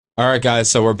All right, guys.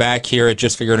 So we're back here at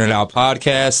Just Figuring It Out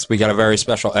podcast. We got a very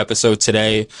special episode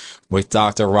today with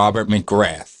Dr. Robert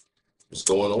McGrath. What's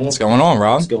going on? What's going on,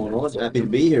 Rob? What's going on? Happy to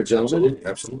be here, gentlemen.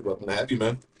 Absolutely. Welcome to have you,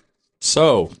 man.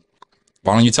 So,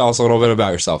 why don't you tell us a little bit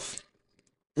about yourself?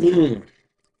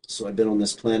 So I've been on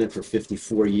this planet for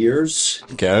 54 years.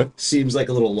 Okay. Seems like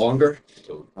a little longer.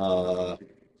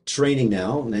 Training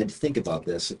now, and I had to think about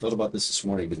this. I thought about this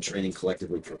morning. I've been training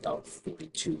collectively for about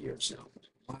 42 years now.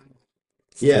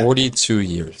 Yeah, 42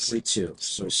 years. 42.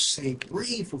 So Say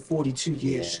breathe for 42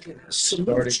 years. Yeah.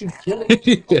 Salute you.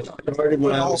 started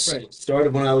when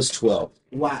I was 12.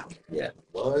 Wow. Yeah.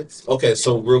 What? Okay,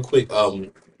 so real quick,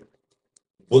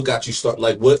 what got you started?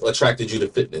 Like, what attracted you to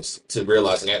fitness to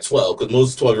realizing at 12? Because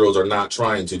most 12-year-olds are not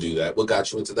trying to do that. What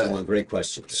got you into that? Well, great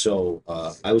question. So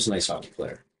I was an ice hockey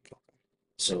player.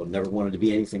 So never wanted to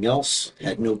be anything else.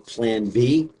 Had no plan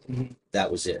B. That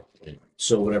was it.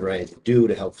 So whatever I had to do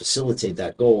to help facilitate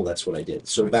that goal, that's what I did.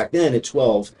 So back then at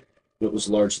 12, it was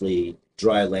largely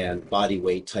dry land, body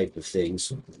weight type of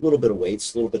things. A little bit of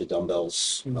weights, a little bit of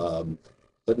dumbbells,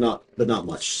 but not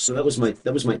much. So that was my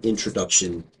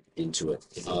introduction into it.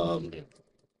 And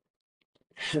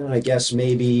I guess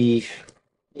maybe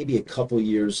a couple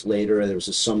years later, there was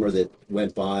a summer that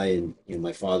went by, and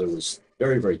my father was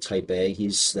very, very type A.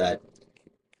 He's that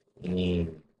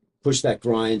pushed that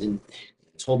grind and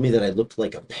told me that I looked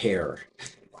like a pear.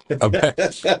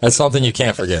 That's something you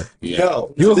can't forget. Yeah.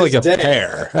 No, You look like a day,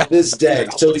 pear. This day.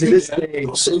 So to this day,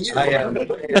 I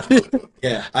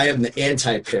am the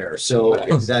anti-pear. So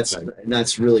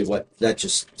that's really that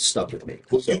just stuck with me.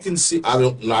 Well, you can see, I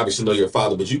don't obviously know your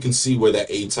father, but you can see where that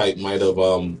A-type might have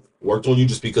worked on you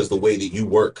just because the way that you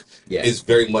work is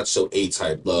very much so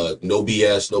A-type. No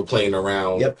BS, no playing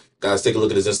around. Yep. Guys, take a look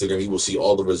at his Instagram. You will see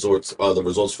all the results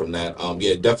from that.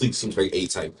 Yeah, it definitely seems very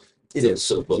A-type. It is.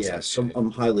 So Yeah, so I'm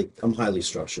highly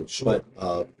structured. Sure.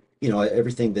 But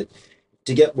everything that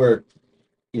to get where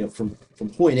from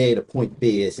point A to point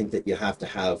B, I think that you have to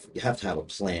have a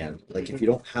plan. Like if you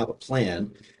don't have a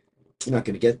plan, you're not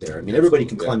going to get there. I mean, everybody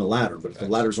can climb a ladder, but if the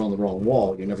ladder's on the wrong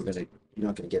wall, you're not going to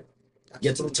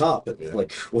get to the top. But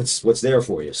like what's there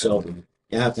for you? So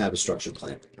you have to have a structured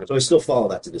plan. So I still follow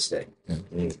that to this day.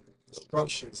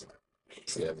 Structures.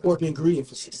 It's an important ingredient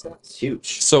for success. It's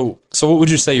huge. So what would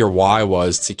you say your why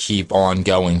was to keep on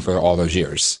going for all those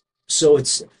years? So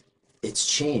it's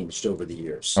changed over the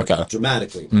years, Okay.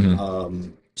 dramatically.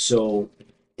 Mhm. So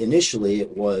initially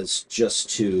it was just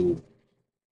to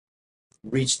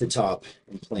reach the top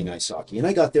in playing ice hockey, and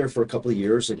I got there for a couple of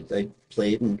years. I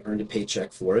played and earned a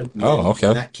paycheck for it. And Oh, okay.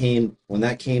 when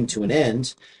that came to an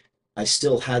end, I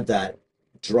still had that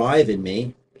drive in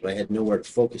me, but I had nowhere to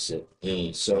focus it.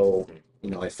 So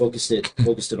I focused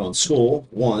it on school.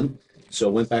 So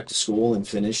I went back to school and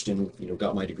finished and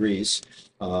got my degrees,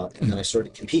 and then I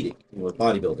started competing with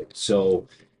bodybuilding. So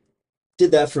did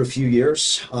that for a few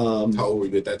years. How old were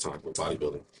you at that time with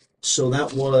bodybuilding? So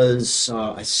that was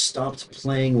I stopped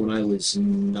playing when I was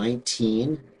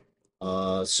 19.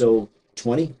 So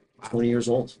 20 years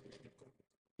old.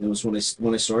 It was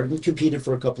when I started and competed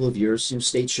for a couple of years.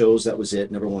 State shows, that was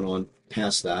it. Never went on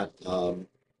past that.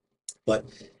 But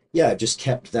yeah, I just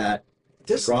kept that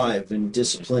drive and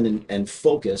discipline and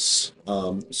focus.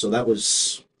 So that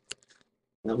was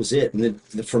it. And then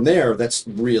from there, that's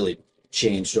really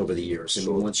changed over the years. I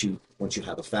mean, once you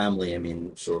have a family, I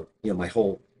mean, my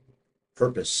whole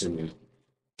purpose and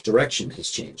direction has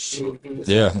changed.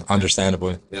 Yeah,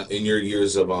 understandably. Now, in your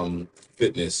years of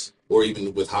fitness, or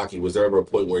even with hockey, was there ever a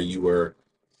point where you were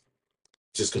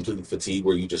just completely fatigued,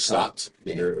 where you just stopped,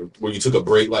 or where you took a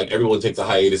break? Like everyone takes a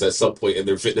hiatus at some point in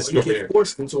their fitness You career. get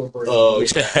forced into a break. Oh,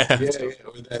 yeah,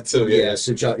 with that too. Yeah,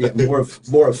 so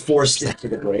more of forced into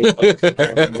the break.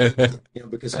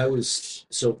 Because I was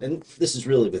and this is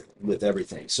really with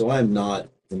everything. So I'm not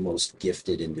the most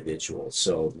gifted individual.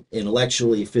 So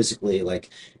intellectually, physically, like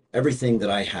everything that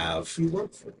I have, You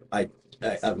work for it.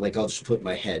 I'll just put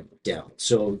my head down.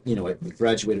 So I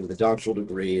graduated with a doctoral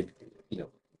degree,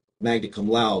 magna cum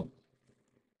laude,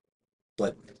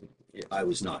 but I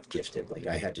was not gifted. Like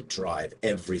I had to drive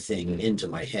everything into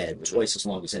my head twice as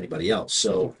long as anybody else.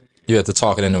 So You had to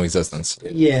talk it into existence.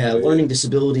 yeah, learning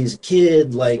disability as a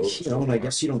kid, and I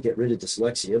guess you don't get rid of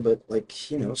dyslexia, but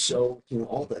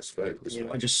all this,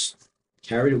 I just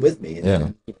carried it with me.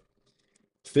 And,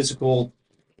 physical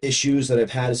issues that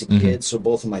I've had as a kid. So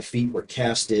both of my feet were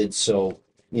casted. So,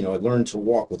 I learned to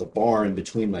walk with a bar in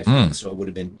between my feet. So I would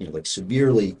have been,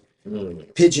 severely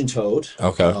pigeon-toed.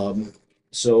 Okay.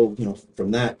 So,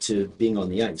 from that to being on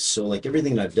the ice. So, like,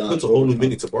 everything that I've done. That's a whole new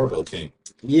meaning to barbell king.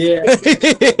 Yeah.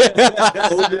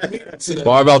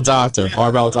 Barbell Doctor.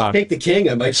 Barbell Doctor. Take the king.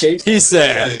 I might change. He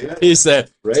said. He said.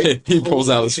 Right? He pulls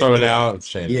out his phone out. It's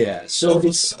changed. Yeah. So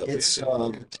He said.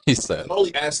 I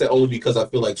only ask that only because I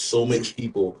feel like so many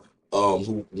people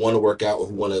who want to work out or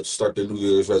who want to start their New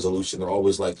Year's resolution are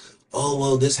always like, oh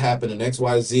well, this happened and X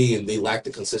Y Z, and they lack the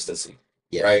consistency.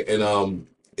 Yeah. Right. And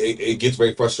it gets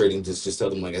very frustrating to just tell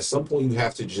them like at some point you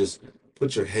have to just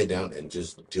put your head down and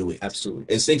just do it. Absolutely.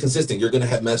 And stay consistent. You're gonna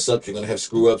have mess ups. You're gonna have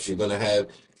screw ups. You're gonna have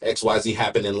X Y Z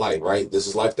happen in life. Right. This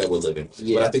is life that we're living.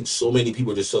 Yeah. But I think so many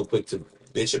people are just so quick to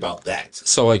bitch about that.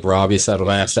 So like Robbie said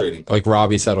last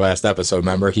episode,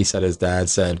 remember he said his dad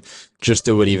said, just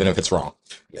do it even if it's wrong.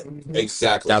 Yeah,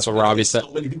 exactly. That's what Robbie said.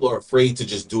 So many people are afraid to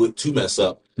just do it to mess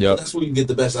up. Yep. That's where you can get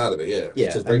the best out of it. Yeah. Yeah.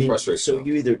 It's just very frustrating. So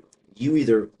you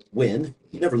either win,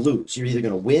 you never lose. You're either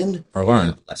going to win Or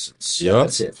learn. Lessons. Yep.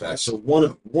 That's it. So one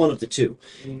of the two.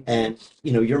 And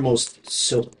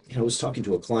I was talking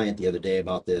to a client the other day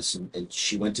about this, and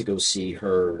she went to go see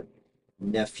her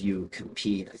nephew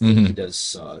compete. I think he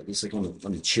does. He's like on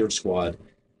the cheer squad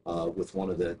with one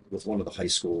of the high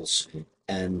schools,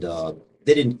 and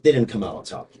they didn't come out on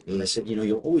top. And I said,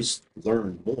 you'll always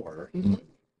learn more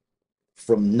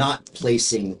from not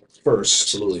placing first,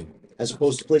 Absolutely. as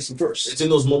opposed to placing first. It's in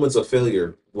those moments of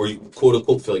failure where you quote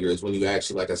unquote failure is when you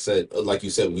actually, like you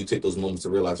said, when you take those moments to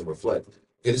realize and reflect.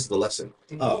 Okay, this is the lesson.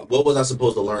 What was I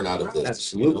supposed to learn out of this?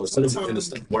 Absolutely. Instead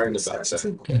of worrying about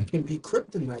that. Can be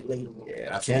kryptonite later on.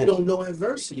 Yeah, You don't know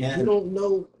adversity. Yeah. You don't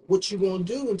know what you're gonna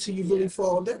do until you really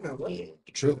fall down. Right?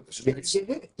 True. Get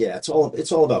hit. Yeah, it's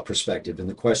all about perspective and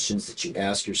the questions that you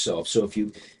ask yourself. So if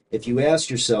you ask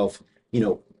yourself,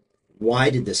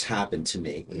 why did this happen to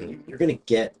me? You're going to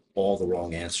get all the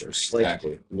wrong answers. Like,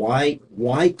 Exactly.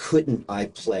 why couldn't I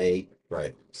play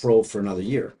Right. pro for another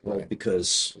year? Right.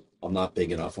 Because I'm not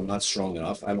big enough. I'm not strong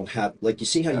enough. I don't have, like, you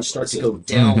see how you start to Athleticism. go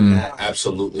down that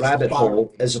Absolutely. rabbit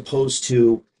hole as opposed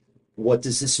to what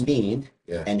does this mean?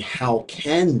 Yeah. And how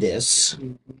can this?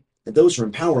 And those are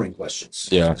empowering questions.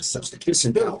 Yeah. It's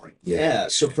empowering. Yeah.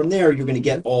 So from there, you're going to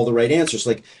get all the right answers.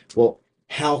 Like, well,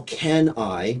 how can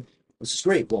I? This is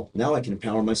great. Well, now I can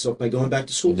empower myself by going back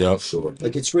to school. Yep. Sure.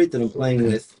 Like, it's great that I'm playing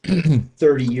with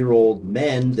 30-year-old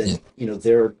men that,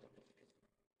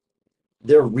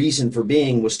 their reason for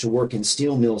being was to work in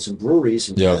steel mills and breweries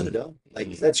in Yeah. Canada.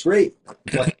 Like, that's great.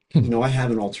 But, I have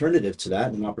an alternative to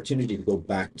that, an opportunity to go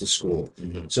back to school.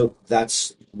 So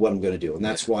that's what I'm going to do. And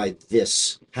that's why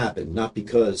this happened, not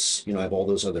because, I have all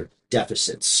those other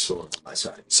deficits on my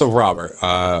side. So Robert,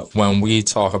 when we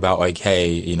talk about like,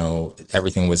 hey,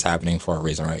 everything was happening for a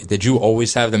reason, right? Did you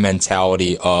always have the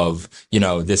mentality of,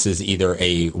 this is either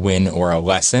a win or a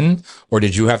lesson, or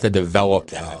did you have to develop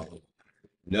that?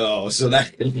 No, so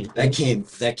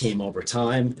that came over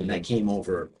time, and that came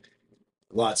over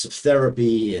lots of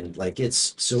therapy, and like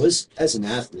as an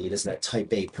athlete, as that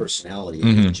type A personality,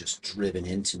 it's just driven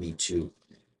into me to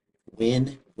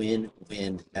win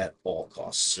at all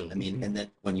costs. I mean, and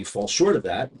then when you fall short of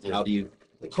that, how do you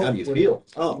feel?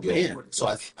 Oh man. So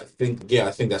I think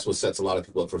that's what sets a lot of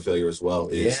people up for failure as well.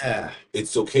 Is Yeah.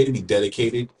 It's okay to be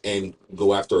dedicated and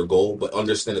go after a goal, but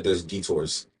understand that there's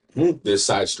detours. There's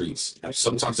side streets.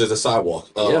 Sometimes there's a sidewalk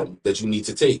that you need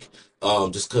to take.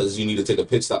 Just because you need to take a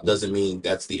pit stop doesn't mean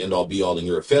that's the end all be all and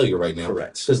you're a failure right now.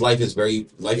 Correct. Because life is very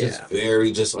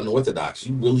just unorthodox.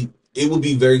 It would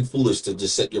be very foolish to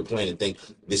just set your plan and think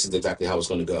this is exactly how it's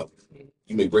going to go.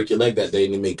 You may break your leg that day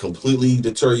and it may completely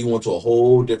deter you onto a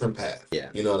whole different path. Yeah.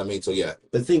 You know what I mean? So yeah.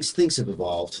 But things have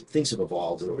evolved. Things have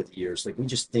evolved over the years. Like, we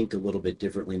just think a little bit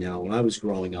differently now. When I was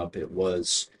growing up, it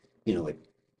was, like,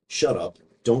 shut up,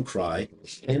 don't cry,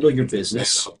 handle your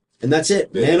business, and that's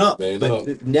it. Man up.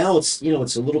 But now it's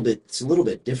it's a little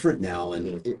bit different now,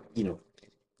 and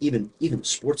even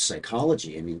sports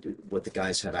psychology. I mean, what the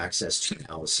guys have access to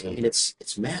now is,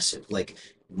 it's massive. Like,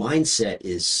 mindset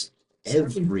is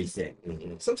everything.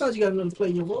 Sometimes you got to know to play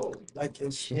your role, like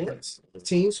in sports,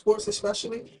 team sports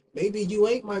especially. Maybe you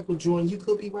ain't Michael Jordan. You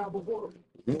could be Robert Horry.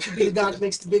 You could be the guy that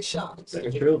makes the big shots.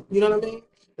 That's true. You know what I mean?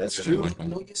 That's true. You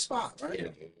know your spot,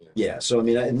 right? Yeah. So I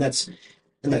mean, and that's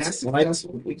when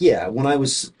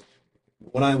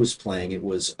I was playing, it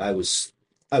was I was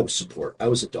support. I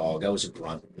was a dog. I was a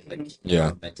grunt. Like,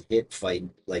 I meant to hit, fight,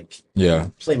 like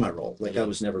play my role. Like, I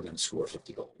was never going to score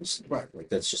 50 goals. Right. Like,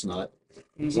 that's just not.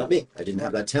 It's not me. I didn't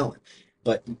have that talent.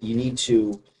 But you need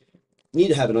to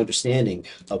have an understanding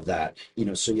of that.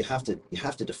 So you have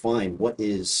to define what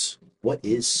is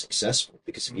successful,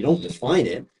 because if you don't define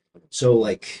it, so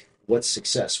like what's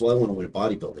success? Well, I want to win a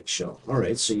bodybuilding show. All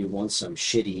right, so you want some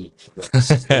shitty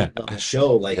like,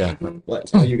 show, like Yeah.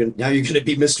 what? Now you're gonna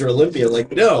be Mr. Olympia?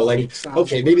 Like no, like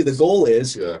okay, maybe the goal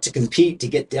is Yeah. to compete to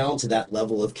get down to that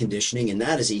level of conditioning, and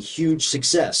that is a huge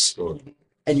success. Sure.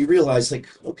 And you realize like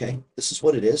okay, this is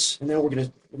what it is, and now we're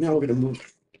gonna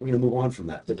move on from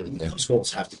that. But those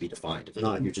goals have to be defined. If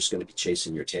not, you're just going to be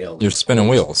chasing your tail. You're spinning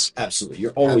wheels. Absolutely,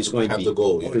 you're always going to have be the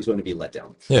goal, yeah. always going to be let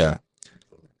down. Yeah.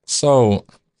 So,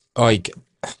 like,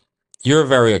 you're a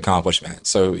very accomplished man.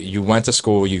 So you went to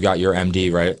school, you got your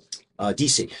MD, right?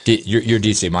 DC. Your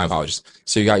DC, my apologies.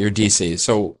 So you got your DC.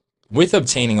 So with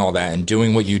obtaining all that and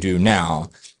doing what you do now,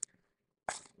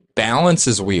 balance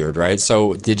is weird, right?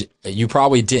 So you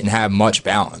probably didn't have much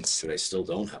balance, But I still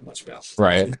don't have much balance.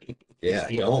 right? Yeah,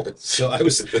 I don't. So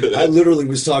I literally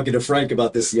was talking to Frank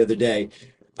about this the other day.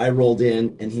 I rolled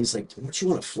in and he's like, "Don't you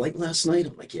want a flight last night?"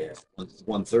 I'm like, "Yeah,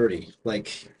 1:30." Like,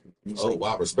 he's Oh like,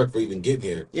 wow, respect for even getting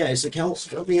here. "Yeah." He's like, how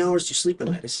many hours do you sleep a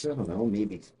night?" I said, "I don't know,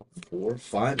 maybe 4,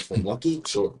 5 if I'm lucky."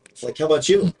 Sure. Like, how about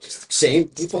you? Same.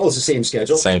 He follows the same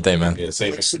schedule. Same thing, man. Yeah,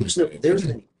 same. Like, so there's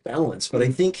any balance, but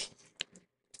I think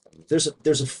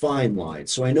there's a fine line.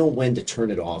 So I know when to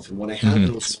turn it off, and when I have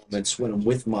those moments when I'm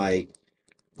with my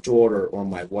daughter or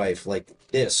my wife, like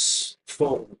this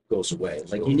phone goes away.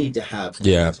 Like you need to have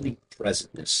Yeah. complete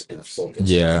presentness and focus.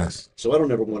 Yeah. So I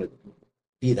don't ever want to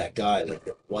be that guy like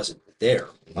that wasn't there.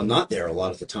 I'm not there a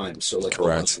lot of the time. So like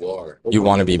Correct. You are. You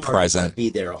want to be I wanna present. be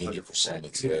there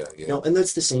 100%. Yeah, yeah. No, and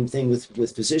that's the same thing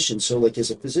with physicians. So like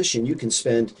as a physician, you can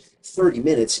spend 30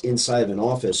 minutes inside of an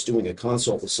office doing a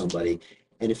consult with somebody.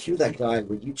 And if you're that guy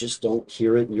where you just don't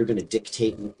hear it and you're going to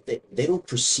dictate, they don't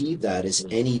perceive that as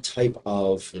any type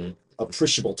of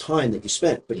appreciable time that you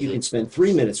spent. But you can spend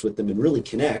 3 minutes with them and really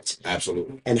connect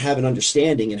Absolutely. and have an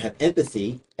understanding and have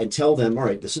empathy and tell them, all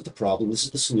right, this is the problem, this is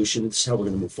the solution, this is how we're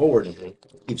going to move forward.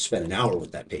 You've spent an hour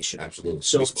with that patient. Absolutely.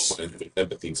 So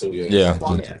Empathy too. Yeah. Yeah.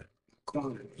 yeah,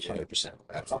 100%,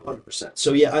 100%.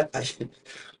 So yeah,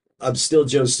 I'm still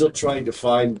still trying to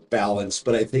find balance,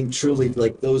 but I think truly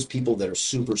like those people that are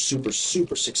super, super,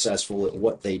 super successful at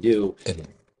what they do, I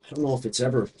don't know if it's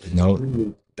ever No.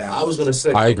 really balanced. I was gonna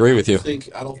say. I agree with you.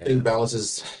 I don't think balance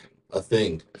is a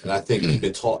thing, and I think we've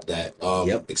been taught that,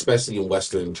 especially in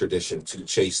Western tradition, to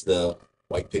chase the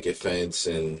white picket fence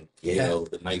and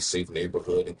the nice, safe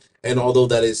neighborhood. And although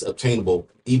that is obtainable,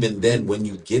 even then, when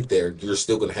you get there, you're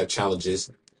still going to have challenges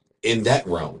in that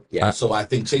realm. Yeah. So I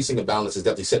think chasing a balance is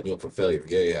definitely setting you up for failure.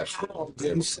 Yeah, How do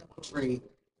yeah. you separate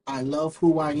I love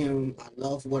who I am, I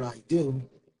love what I do,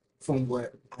 from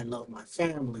what I love my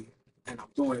family and I'm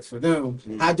doing it for them?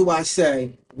 How do I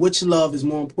say which love is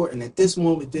more important at this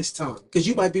moment, this time? Because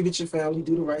you might be with your family,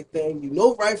 do the right thing, you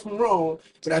know right from wrong,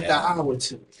 but after an hour or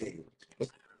two.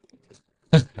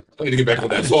 I need to get back on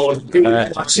that phone.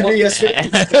 Watching me yesterday.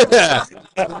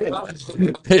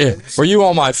 Were you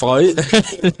on my flight?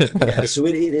 Yeah, so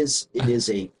it is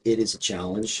a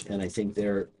challenge, and I think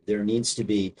there needs to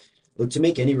be, look, to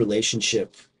make any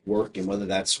relationship work, and whether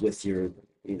that's with your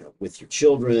with your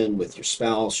children, with your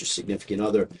spouse, your significant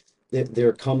other,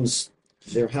 there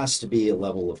has to be a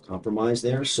level of compromise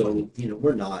there. So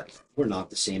we're not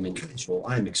the same individual.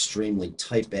 I'm extremely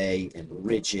type A and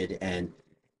rigid, and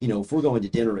if we're going to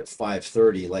dinner at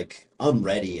 5:30, like I'm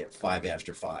ready at 5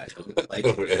 after 5. Like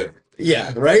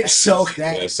yeah, right. So Same.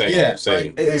 Right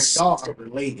there, y'all are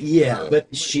related. yeah, but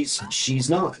she's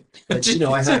not. But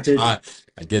I have to.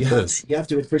 I get this. You have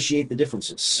to appreciate the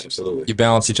differences. Absolutely. You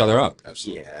balance each other up.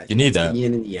 Absolutely. Yeah, You need that. the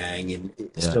yin and the yang,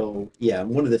 and so yeah.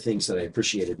 One of the things that I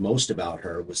appreciated most about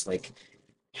her was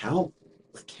how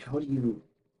do you?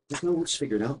 No, let's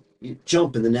figure it out. You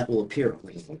jump and the net will appear. I'm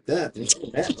like that. There's no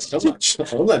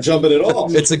net. I'm not jumping at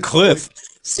all. It's a cliff.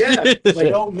 Yeah,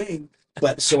 Don't mean.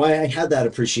 but so I had that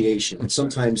appreciation, and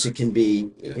sometimes it can be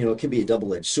it can be a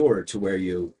double-edged sword to where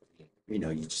you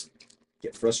just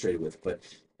get frustrated with. But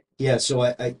yeah, so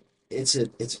I it's a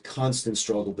constant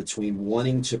struggle between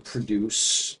wanting to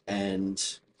produce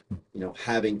and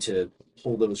having to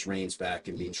pull those reins back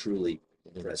and be truly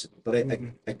present. But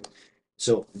I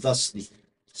so thus the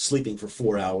sleeping for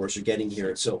 4 hours or getting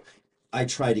here. So I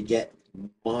try to get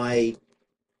my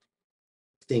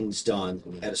things done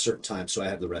at a certain time so I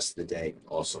have the rest of the day.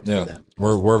 Awesome. Yeah,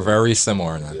 we're very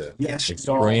similar in that. Yeah. Yes.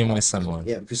 Extremely similar.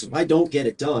 Yeah, because if I don't get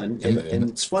it done, and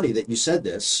it's funny that you said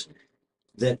this,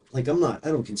 that I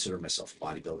don't consider myself a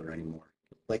bodybuilder anymore.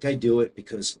 Like I do it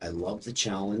because I love the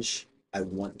challenge. I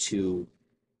want to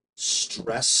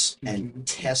stress and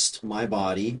test my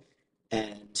body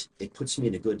and it puts me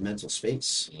in a good mental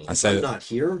space. I If say I'm that. not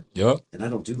here Yep. and I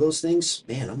don't do those things,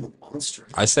 man, I'm a monster.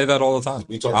 I say that all the time.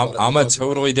 We talked I'm, about it. I'm a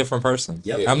totally different person.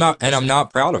 Yep. Yeah. I'm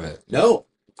not proud of it. No,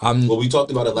 I'm, Well, we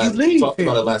talked about it You last. We leave talked here.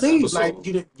 about it You last leave. episode.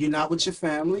 Like you're not with your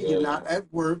family. You're Yeah. not at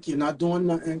work. You're not doing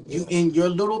nothing. You in your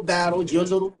little battle, your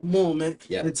little moment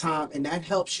Yeah. at a time, and that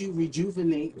helps you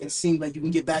rejuvenate and seem like you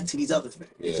can get back to these other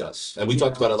things. it Yeah. does. And we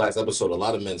talked about it last episode. A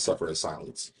lot of men suffer in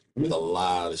silence with a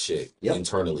lot of shit Yep.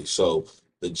 internally. So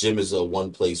the gym is a one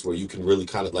place where you can really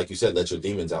kind of, like you said, let your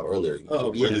demons out earlier. You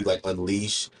Oh, can really yeah. like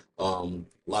unleash a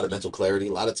lot of mental clarity.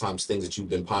 A lot of times things that you've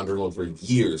been pondering on for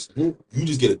years, Mhm. you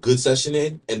just get a good session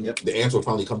in and Yep. the answer will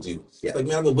finally come to you. Yeah. It's like,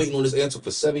 man, I've been waiting on this answer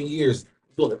for 7 years.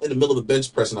 In the middle of a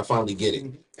bench press and I finally get it.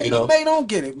 And You you know? may don't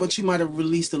get it, but you might have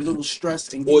released a little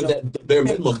stress and Or that the bare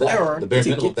minimum of clearer that. The bare to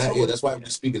minimum of get that. to Yeah, it. that's why we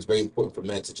speak. It's very important for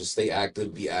men to just stay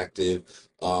active, be active,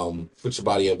 put your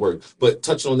body at work. But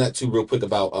touching on that too, real quick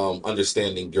about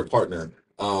understanding your partner.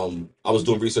 I was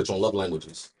doing research on love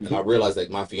languages, and I realized that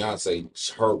my fiance,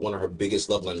 one of her biggest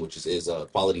love languages is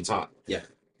quality time. Yeah.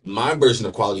 My version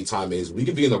of quality time is we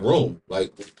could be in the room,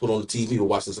 like put on the TV or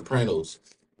watch The Sopranos,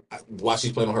 while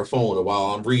she's playing on her phone or while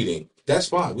I'm reading. That's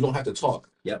fine. We don't have to talk.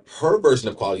 Yep. Her version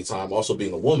of quality time, also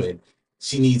being a woman,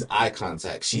 she needs eye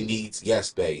contact. She needs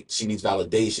yes, babe. She needs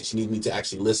validation. She needs me to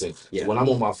actually listen. Yeah. So when I'm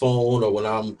on my phone or when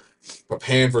I'm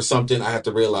preparing for something, I have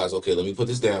to realize, okay, let me put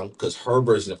this down because her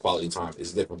version of quality time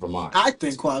is different from mine. I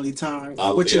think quality time,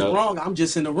 Oh, which yeah. is wrong. I'm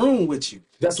just in the room with you.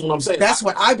 That's what I'm saying. That's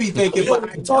what I be We thinking. don't But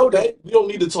need I to talk, know that. babe. We don't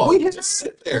need to talk. We have- Just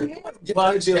sit there. Get But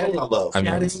energy that and my love. I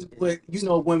mean, That is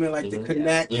what women like to Mhm.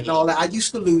 connect and Mhm. all that. I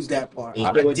used to lose that part. Mhm.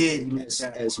 I did lose As,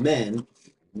 that. as men,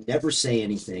 never say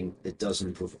anything that doesn't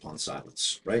improve upon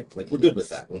silence, right? Like we're good with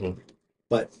that. Mhm.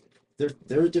 But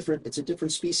they're a different, it's a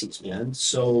different species, man.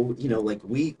 So, like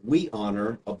we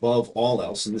honor above all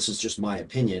else, and this is just my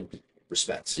opinion,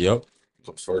 respect. yep.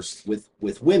 Comes first.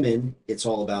 With women, it's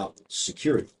all about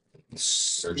security.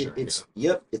 Nurturing, It's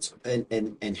yep, it's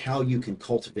and how you can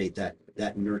cultivate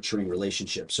that nurturing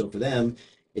relationship. So for them,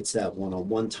 it's that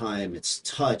one-on-one time, it's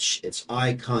touch, it's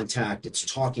eye contact, it's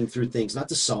talking through things, not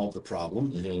to solve the problem.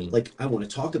 Mhm. Like I want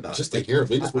to talk about Just it. to hear.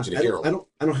 They just want you to hear I them.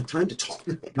 don't have time to talk.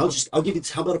 I'll give you.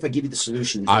 How about if I give you the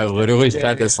solution? I literally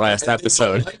said this last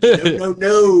episode. No.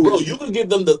 Bro, you can give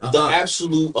them the Uh-uh.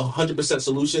 absolute 100%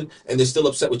 solution, and they're still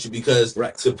upset with you because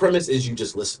Right. the premise is you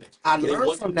just listening. I They learned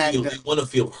want from to that. feel- though. They want to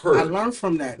feel I heard. learned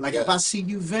from that. Like if Yeah. I see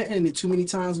you venting and too many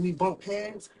times we bump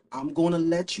heads, I'm gonna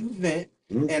let you vent.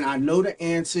 Mhm. And I know the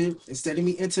answer. Instead of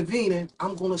me intervening,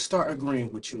 I'm gonna start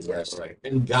agreeing with you. Right.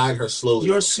 And guide her slowly.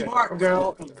 You're Okay. smart,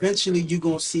 girl. Eventually, you're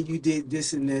gonna see you did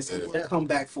this and this, and Yeah. we'll come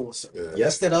back full circle. Yeah.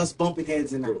 Instead of us bumping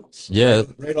heads in the house. Yeah.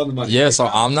 Right on the money. Yeah. So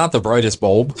I'm not the brightest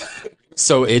bulb.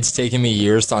 So it's taken me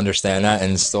years to understand that.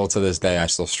 And still to this day, I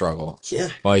still struggle. Yeah.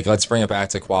 Like, let's bring it back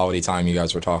to quality time you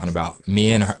guys were talking about.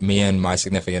 Me and my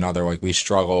significant other, like, we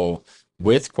struggle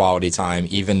with quality time,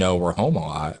 even though we're home a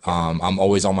lot. I'm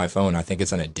always on my phone. I think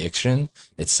it's an addiction.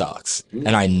 It sucks.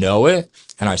 And I know it,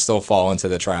 and I still fall into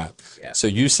the trap. Yeah. So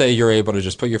you say you're able to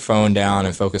just put your phone down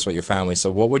and focus with your family. So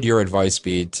what would your advice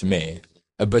be to me?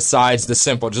 Besides the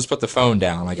simple, just put the phone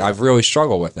down. Like, I've really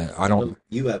struggled with it. I don't.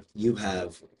 You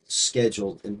have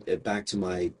scheduled, and back to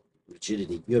my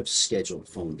rigidity. You have scheduled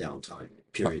phone downtime.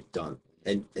 Period. Done.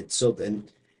 And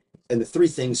the three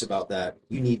things about that,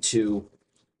 you need to,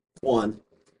 one,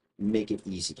 make it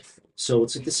easy. So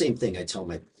it's like the same thing I tell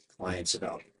my clients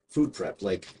about food prep.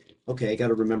 Like, okay, I got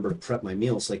to remember to prep my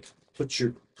meals. Like, put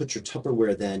your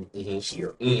Tupperware then Mhm.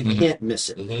 here. Mhm. You can't miss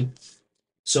it. Mhm.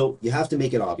 So you have to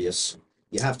make it obvious.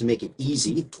 You have to make it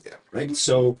easy, Yeah. right?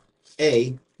 So,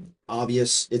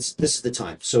 obvious. This is the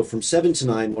time. So from 7 to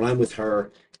 9, when I'm with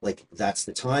her, like that's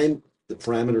the time. The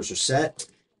parameters are set.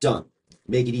 Done.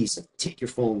 Make it easy. Take your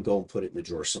phone, go and put it in the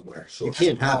drawer somewhere. Sure. You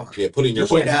can't have it. Yeah, put it in your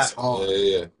Boy, phone. that's hard.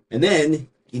 Yeah. And then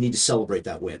you need to celebrate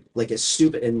that win. Like as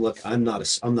stupid. And look, I'm not a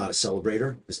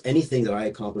celebrator. Because anything that I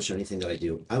accomplish, anything that I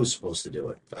do, I was supposed to do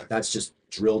it. Fact. That's just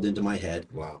drilled into my head.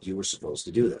 Wow. You were supposed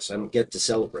to do this. I don't get to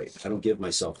celebrate. I don't give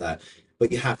myself that.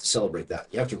 But you have to celebrate that.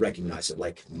 You have to recognize it.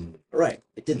 Like, all right,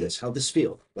 I did this. How'd this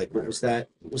feel? Like, what was that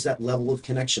level of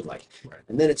connection like? Right.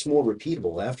 And then it's more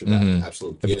repeatable after that. Mhm.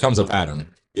 Absolutely. It becomes a pattern.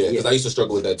 Yeah, because I used to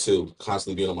struggle with that too,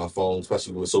 constantly being on my phone,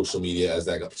 especially with social media as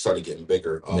that started getting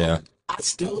bigger. Yeah. I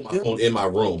still Put my do. phone in my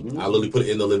room. I literally put it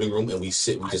in the living room and we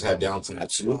just have downtime.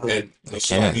 Absolutely. And I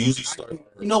can't. we usually start.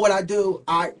 You know what I do?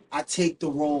 I take the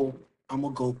role. I'm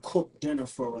gonna go cook dinner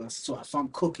for us. So if I'm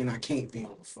cooking, I can't be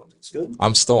on the phone. It's good.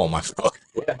 I'm still on my phone.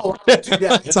 Oh, I don't do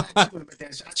that.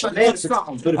 I try to Man, do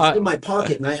something. but if it's in my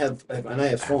pocket and I have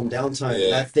phone downtime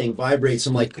and that thing vibrates,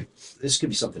 I'm like, this could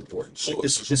be something important. Like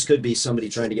this could be somebody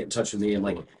trying to get in touch with me. I'm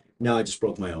like, no, I just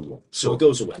broke my own rule. So it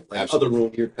goes away. Like Absolutely. other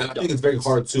room, you're And I done. think it's very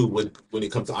hard too when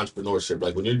it comes to entrepreneurship.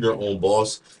 Like when you're your own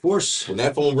boss, Of course. when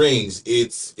that phone rings,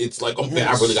 it's like, okay,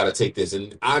 I Yes. really got to take this.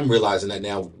 And I'm realizing that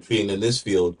now, being in this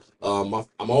field, I'm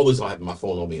always gonna have my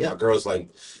phone on me. Yeah. My girl's like,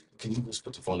 can you just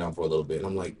put the phone down for a little bit? And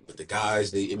I'm like, but the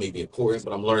guys, it may be important,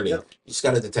 but I'm learning. Yep. You just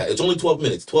got to detach. It's only 12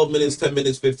 minutes, 10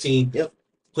 minutes, 15. Yep.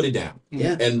 Put it down.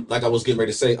 Yeah. And like I was getting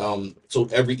ready to say, so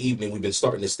every evening we've been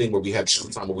starting this thing where we have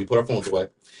time where we put our phones away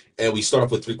and we start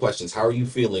off with 3 questions. How are you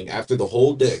feeling after the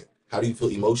whole day? How do you feel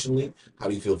emotionally? How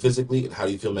do you feel physically? And how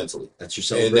do you feel mentally? That's your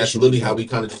celebration. And that's literally how we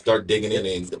kind of just start digging in,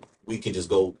 and we can just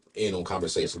go in on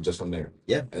conversation just from there.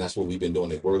 Yeah. And that's what we've been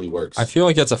doing. It really works. I feel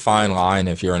like it's a fine line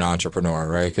if you're an entrepreneur,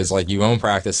 right? Because like you own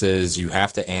practices, you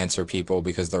have to answer people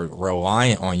because they're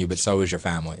reliant on you, but so is your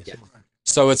family. Yeah.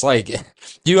 So it's like,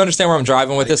 do you understand where I'm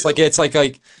driving with this? Like it's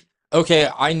like, okay,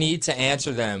 I need to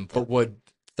answer them, but would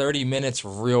 30 minutes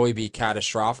really be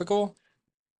catastrophical?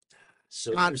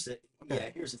 So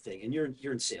here's the thing, and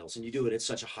you're in sales, and you do it at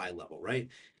such a high level, right?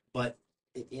 But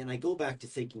and I go back to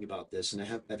thinking about this, and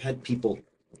I've had people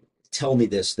tell me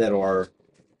this that are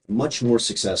much more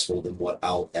successful than what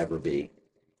I'll ever be,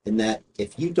 and that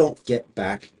if you don't get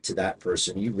back to that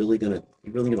person, you're really gonna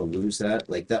lose that.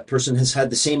 Like that person has had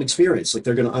the same experience, like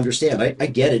they're gonna understand. I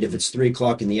get it if it's 3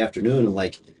 o'clock in the afternoon and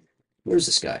like, where's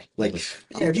this guy? Like,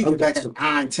 Yeah, if you get back at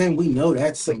 9, 10, we know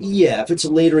that's yeah, if it's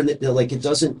later in the like, it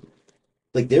doesn't.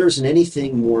 Like there isn't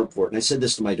anything more important. I said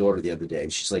this to my daughter the other day,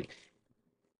 and she's like,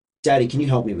 "Daddy, can you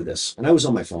help me with this?" And I was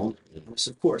on my phone. And I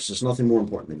said, "Of course. There's nothing more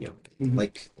important than you. Mhm.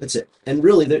 Like that's it." And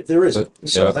really, there isn't.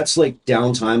 So Yeah. that's like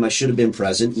downtime. I should have been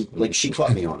present. Like she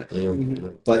caught me on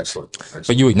it. But Excellent.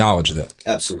 But you acknowledge that.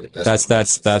 absolutely, That's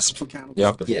accountable.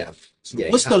 yep. yeah.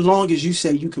 What's the longest you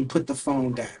say you can put the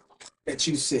phone down? That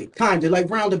you say, kind of like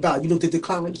roundabout. You looked at the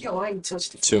clock like, yo, I ain't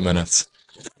touched it. 2 minutes.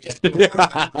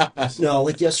 No,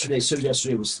 like yesterday. So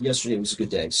yesterday was a good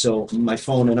day. So my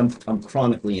phone, and I'm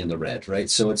chronically in the red, right?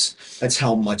 So that's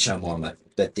how much I'm on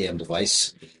that damn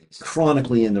device,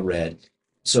 chronically in the red.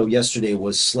 So yesterday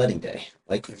was sledding day,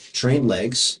 like trained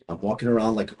legs. I'm walking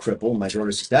around like a cripple. My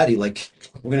daughter says, "Daddy, like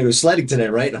we're gonna go sledding today,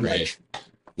 right?" I'm like,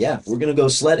 "Yeah, we're gonna go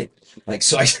sledding." Like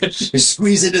so, I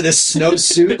squeeze into this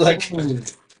snowsuit, like.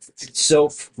 So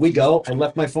we go. I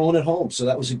left my phone at home, so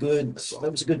that was a good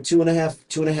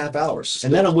 2.5 hours.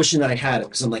 And then I'm wishing that I had it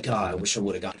because I'm like, oh, I wish I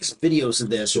would have gotten some videos of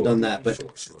this or done that. But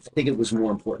I think it was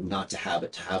more important not to have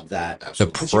it, to have that The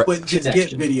But you wouldn't just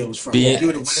get videos from Being- it. You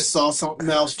would have went and saw something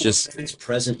else. Just it's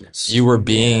presentness. you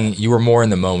were more in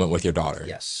the moment with your daughter.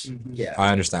 Yes, Mhm. yeah,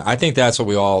 I understand. I think that's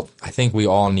what I think we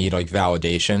all need, like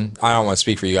validation. I don't want to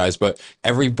speak for you guys, but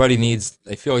everybody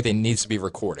they feel like they needs to be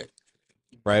recorded.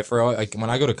 Right? For like when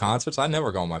I go to concerts, I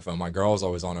never go on my phone. My girl's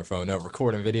always on her phone, no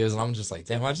recording videos, and I'm just like,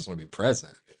 damn, I just want to be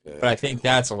present. But I think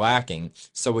that's lacking.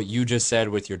 So what you just said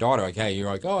with your daughter, like, hey,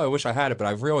 you're like, oh, I wish I had it, but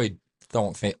I really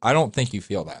I don't think you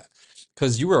feel that.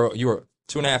 Because you were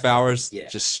 2.5 hours, Yeah.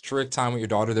 just strict time with your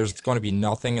daughter. There's going to be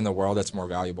nothing in the world that's more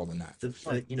valuable than that.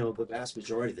 the vast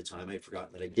majority of the time, I'd forgotten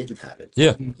that I didn't have it.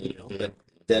 Yeah. But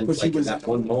then, But she like in was- that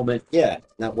one moment,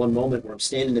 where I'm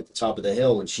standing at the top of the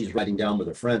hill and she's riding down with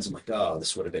her friends, I'm like, oh,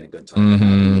 this would have been a good time.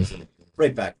 Mhm.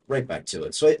 Right back to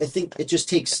it. So I think it just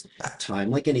takes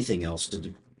time, like anything else,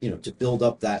 to build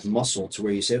up that muscle to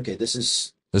where you say, okay, this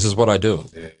is what I do.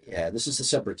 this is a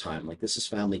separate time. Like this is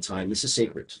family time. This is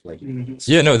sacred. Like Mhm.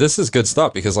 Yeah, no, this is good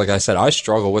stuff because, like I said, I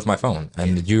struggle with my phone,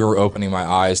 and you were opening my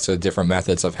eyes to different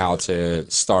methods of how to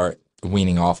start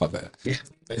weaning off of it. Yeah.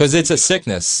 Because it's a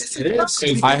sickness. it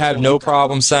is. I have no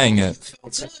problem saying it.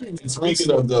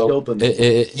 Speaking of though, Dopamine.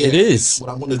 It is. what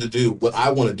I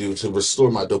want to do to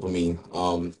restore my dopamine,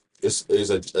 is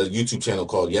a YouTube channel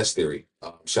called Yes Theory.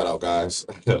 Shout out, guys.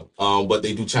 But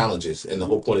they do challenges, and the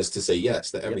whole point is to say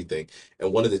yes to everything.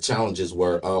 And one of the challenges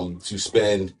were to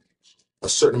spend a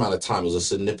certain amount of time. It was a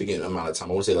significant amount of time.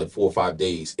 I want to say like 4 or 5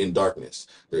 days in darkness.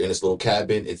 They're in this little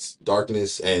cabin. It's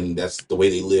darkness, and that's the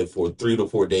way they live for 3 to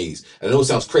 4 days. And I know it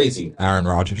sounds crazy. Aaron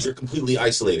Rodgers. You're completely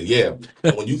isolated, yeah.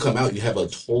 And when you come out, you have a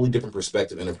totally different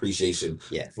perspective and appreciation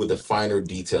Yeah. for the finer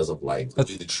details of life, the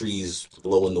way the trees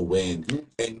blow in the wind.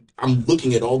 And I'm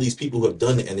looking at all these people who have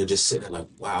done it, and they're just sitting there like,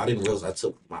 wow, I didn't realize I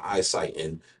took my eyesight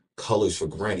and colors for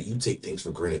granted. You take things for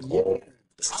granted all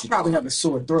I probably have a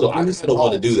sore throat. So I don't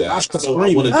want to do that. I want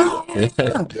to do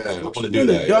that. Yeah, I want to do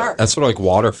that. Yeah. That's what like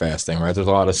water fasting, right? There's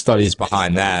a lot of studies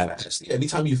behind that. Yeah,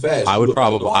 anytime you fast, I would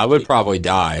probably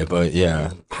die, but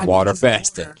yeah, water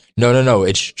fasting. No,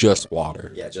 it's just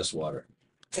water. Yeah, just water.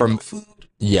 From food.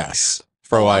 yes,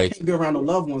 for I like can't be around the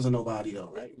loved ones of nobody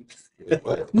though, right?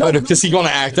 no, because he's gonna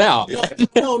act out.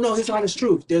 No, it's honest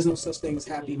truth. There's no such thing as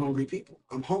happy, hungry people.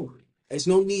 I'm hungry. There's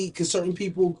no need because certain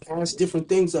people ask different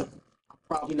things. I'm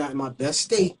probably not in my best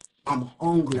state. I'm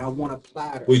hungry. I want a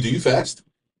platter. Wait, do you fast?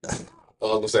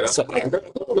 Oh, I'm gonna say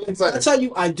I tell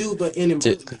you, I do, but in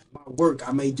my work,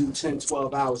 I may do 10,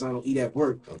 12 hours. I don't eat at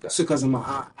work. Okay. So because of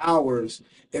my hours,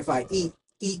 if I eat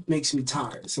makes me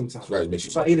tired sometimes. Right, it makes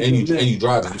you So I tired. eat And you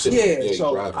drive. You said, Yeah, you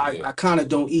so driving, I kind of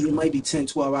don't eat. It might be 10,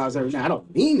 12 hours every night. I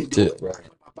don't mean to do it. Right.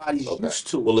 My body's used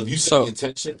to it. Well, if you set the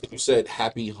intention, if you said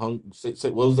happy, hungry, what was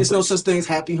the There's no such thing as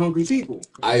happy, hungry people.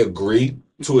 I agree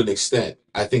to an extent.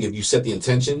 I think if you set the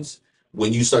intentions,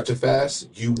 when you start to fast,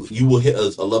 you will hit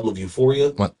a level of euphoria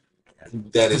What?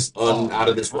 that is out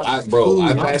of this. I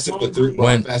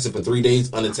fasted for 3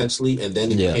 days unintentionally, and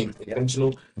then it became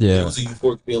intentional. Yeah. It was a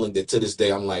euphoric feeling that to this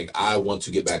day I'm like, I want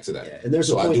to get back to that. Yeah, and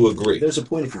there's I do agree. There's a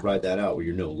point if you ride that out where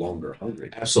you're no longer hungry.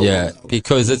 Absolutely. Yeah,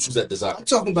 because it's that desire. I'm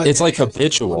talking about it's like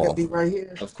habitual. right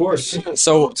here. Of course.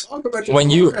 So when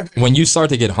you start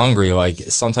to get hungry, like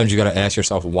sometimes you got to ask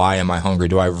yourself, why am I hungry?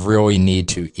 Do I really need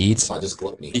to eat? I just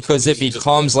gluttony. Because it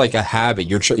becomes like a habit.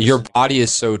 Your body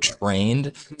is so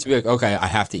trained to be like, okay, I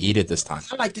have to eat it this time.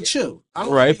 I like to chill. I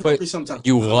don't Right, eat but hungry sometimes.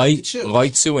 you I like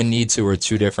to chill. and need to are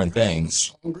two different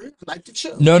things. Hungry, I like to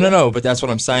chill. No, but that's what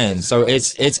I'm saying. So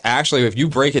it's actually, if you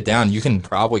break it down, you can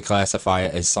probably classify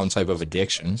it as some type of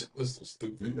addiction.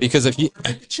 Because if you I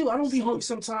like to chill. I don't be hungry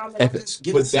sometimes. If- I just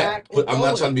get a snack. But I'm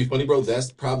not trying to be funny, bro. That's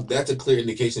a clear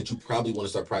indication that you probably want to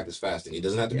start practice fasting. It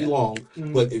doesn't have to be long,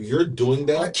 but if you're doing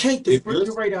that, I can't. The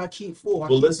refrigerator I keep full.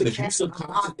 Well, listen. If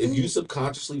you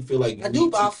subconsciously feel like you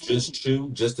need to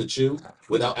just to chew,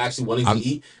 without actually wanting to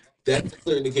eat, that's a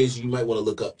clear indication you might want to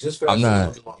look up. Just I'm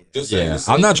not.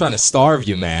 I'm not trying to starve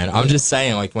you, man. I'm just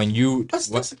saying, like when you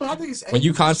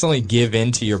constantly give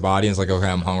in to your body and it's like, okay,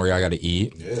 I'm hungry, I got to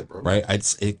eat. Yeah, bro. Right?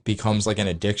 It becomes like an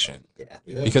addiction.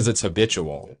 Yeah. Because it's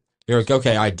habitual. You're like,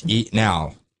 okay, I eat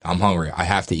now. I'm hungry. I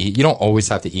have to eat. You don't always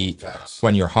have to eat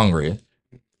when you're hungry.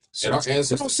 And our I don't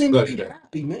ancestors seem to be studied that.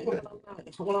 happy, man.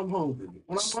 When I'm hungry.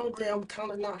 When I'm hungry, I'm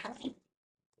kind of not happy.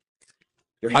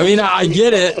 I mean, I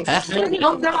get it.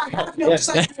 I'm not happy. I'm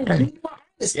just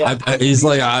like, He's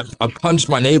like, I punched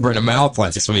my neighbor in the mouth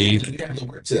last week.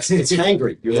 It's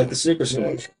hangry. You're like the secret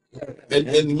sauce.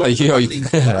 And Like, you know,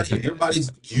 your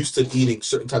body's used to eating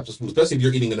certain types of food, especially if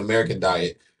you're eating an American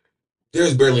diet.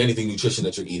 There's barely anything nutrition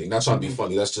that you're eating. Not trying to be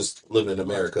funny. That's just living in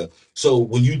America. So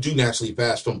when you do naturally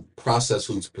fast from processed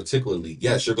foods, particularly,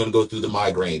 yes, you're going to go through the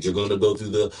migraines. You're going to go through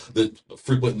the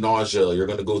frequent nausea. You're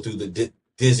going to go through the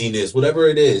dizziness, whatever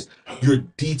it is. You're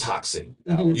detoxing.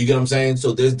 You get what I'm saying?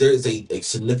 So there's a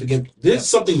significant. There's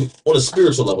something on a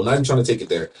spiritual level. Not even trying to take it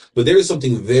there, but there is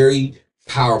something very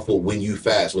powerful when you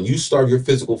fast. When you starve your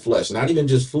physical flesh, not even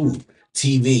just food,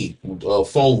 TV,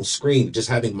 phone, screen, just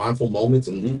having mindful moments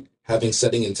and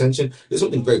setting intention. There's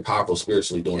something very powerful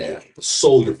spiritually doing it. The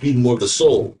soul, you're feeding more of the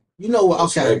soul. you know what?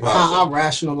 That's Okay, very powerful. how I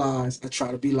rationalize, I try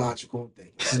to be logical and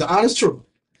think. This is the honest truth.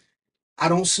 I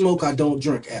don't smoke, I don't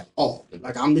drink at all.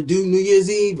 Like I'm to do New Year's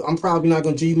Eve, I'm probably not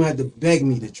gonna drink. You might have to beg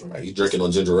me to drink. Right, you drinking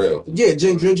on ginger ale. Yeah,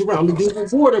 ginger ale. I'm gonna do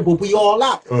with water, but we all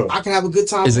out. I can have a good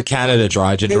time. is it Canada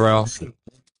Dry ginger ale?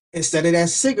 Instead of that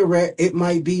cigarette, it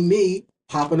might be me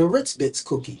popping a Ritz Bits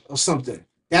cookie or something.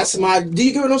 That's my. Do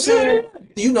you get what I'm saying?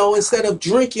 You know, instead of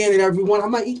drinking and everyone, I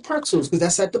might eat pretzels because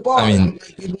that's at the bar. I mean-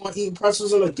 might be one eating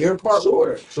pretzels in a Deer Park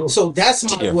water. Sure. So that's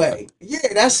my Deer way. Yeah,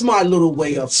 that's my little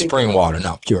way of thinking. Spring water,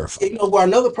 not purified. You know, where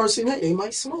another person, hey, they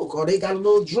might smoke or they got a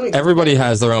little drink. Everybody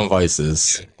has their own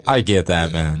vices. I get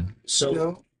that, man. So, You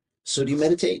know? so do you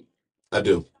meditate? I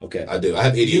do. Okay. I do. I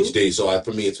have ADHD, so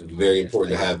for me, it's very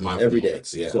important to have my Every day.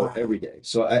 Yeah. So every day.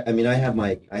 So I mean, I have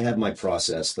my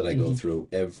process that I go through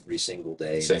every single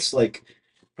day. Same. It's like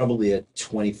probably a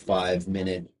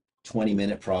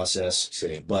 20-minute process.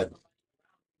 Same. But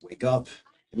wake up.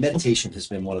 Meditation has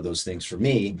been one of those things for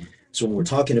me. So when we're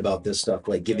talking about this stuff,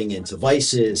 like giving into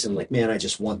vices and like, man, I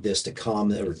just want this to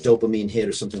calm or dopamine hit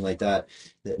or something like that,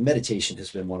 that meditation has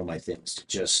been one of my things to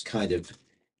just kind of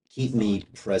keep me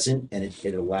present, and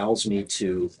it allows me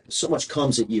to, so much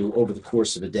comes at you over the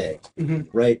course of a day,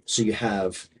 right? So you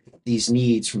have these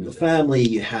needs from the family,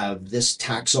 you have this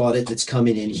tax audit that's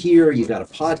coming in here, you got a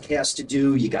podcast to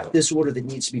do, you got this order that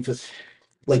needs to be put.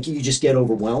 like you just get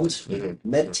overwhelmed. Mhm.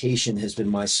 Meditation has been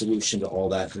my solution to all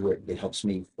that, where it helps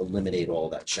me eliminate all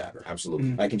that chatter.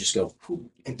 Absolutely. I can just go, whoop,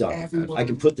 And done. everyone, I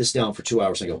can put this down for 2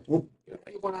 hours and I go, whoop,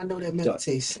 everyone I know that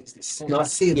meditates is the same. I not,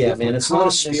 see a yeah, different man, it's not a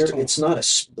calmness spirit. to 'em. It's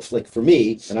not like for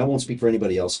me, and I won't speak for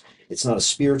anybody else. It's not a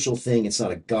spiritual thing. It's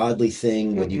not a godly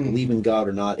thing. Whether you Mm-mm. believe in God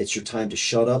or not, it's your time to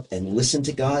shut up and listen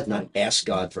to God, not ask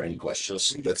God for any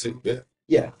questions. That's it. Yeah.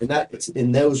 Yeah, and that it's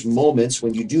in those moments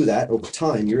when you do that over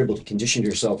time, you're able to condition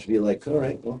yourself to be like, all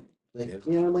right, well, like,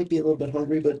 yeah, I might be a little bit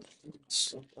hungry, but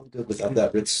I'm good without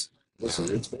that Ritz. Listen,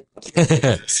 Ritz.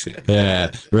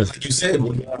 Yeah. Like you said,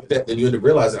 when you do that, then you end up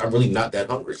realizing I'm really not that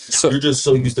hungry. So- You're just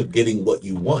so used to getting what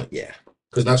you want. Yeah,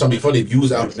 Because not trying to be funny, if you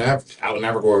was out in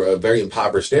Africa or a very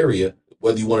impoverished area,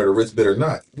 whether you wanted a Ritz bit or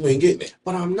not, you ain't getting it.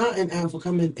 But I'm not in Africa.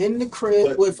 I'm in the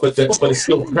crib with. But it's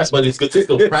still but it's good to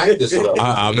still practice though.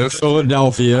 I'm in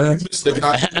Philadelphia. You missed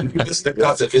the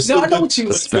concept. It's No, still I know good what you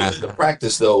mean. it's still good to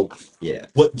practice though. yeah.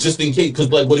 What just in case? Because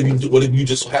like, what if you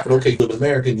just happen okay, you live in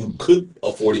America and you could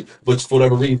afford it, but for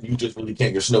whatever reason you just really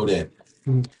can't. You're snowed in.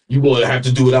 You will have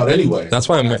to do it out anyway. That's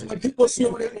why I'm. When people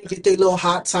snow in and get their little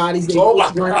hot toddies, they, Oh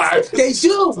my God. they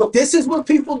do. This is what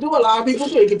people do. A lot of people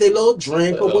do. They get their little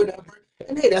drink or whatever.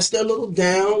 And hey, that's their little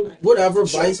down, whatever,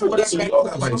 vice, whatever. We all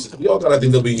got vices. We all got. I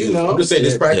think they'll be used. know? I'm just saying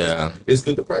this practice. Yeah. It's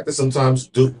good to practice sometimes.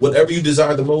 Do whatever you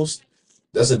desire the most.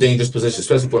 That's a dangerous position,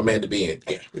 especially for a man to be in.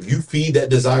 If you feed that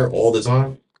desire all the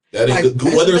time, that ain't Like,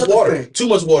 good. Whether it's that's water, another thing. too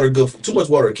much water, good. Too much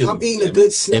water kills. I'm eating a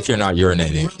good snack. If you're not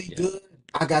urinating. Really good.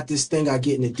 I got this thing I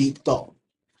get in a deep thought.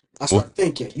 I start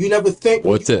thinking. You never think.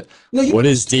 What you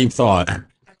is deep thought?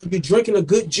 you're drinking a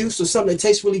good juice or something that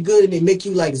tastes really good and they make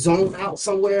you like zone out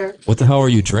somewhere. What the hell are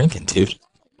you drinking, dude?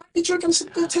 You're drinking some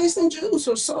good tasting juice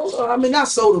or soda. I mean, not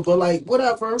soda, but like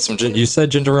whatever. You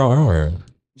said ginger ale earlier.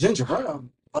 Ginger ale.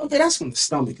 Okay, that's when the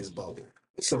stomach is bubbling.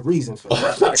 It's a reason for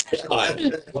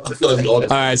that. All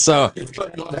right,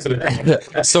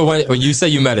 so when you say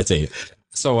you meditate,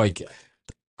 so like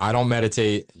I don't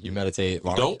meditate, you meditate.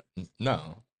 Well, Don't?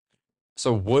 No.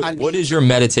 So what is your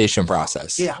meditation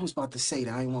process? Yeah, I was about to say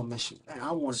that. I didn't want to mess you.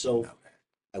 I want to So- know that.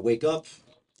 I wake up,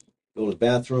 go to the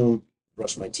bathroom,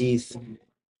 brush my teeth, and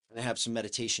I have some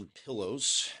meditation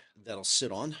pillows that I'll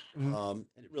sit on. Mhm.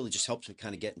 And it really just helps me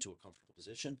kind of get into a comfortable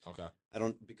position. Okay. I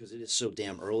don't, because it is so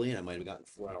damn early and I might have gotten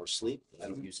 4 hours sleep. I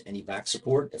don't use any back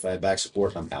support. If I have back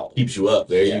support, I'm out. Keeps you up.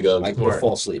 There you go. I go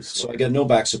fall asleep. So I got no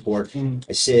back support. Mhm.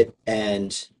 I sit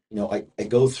and, I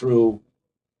go through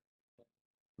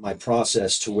my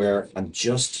process to where I'm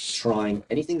just trying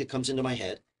anything that comes into my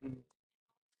head.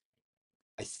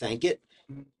 I thank it.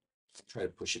 Try to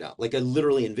push it out. Like I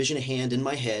literally envision a hand in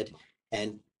my head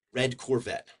and red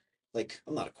Corvette. Like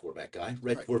I'm not a Corvette guy.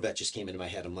 Red Corvette just came into my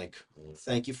head. I'm like,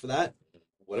 thank you for that.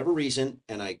 Whatever reason.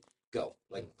 And I go,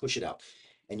 like push it out.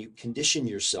 And you condition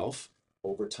yourself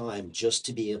over time just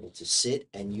to be able to sit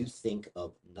and you think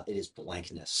of it is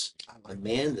blankness. And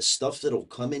man, the stuff that'll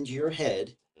come into your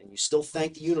head and you still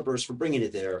thank the universe for bringing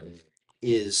it there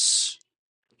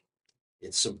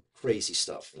it's some crazy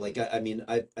stuff. Like I mean,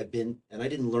 I've been, and I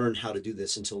didn't learn how to do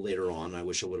this until later on. I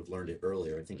wish I would have learned it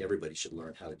earlier. I think everybody should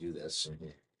learn how to do this.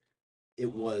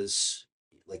 It was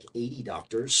like 80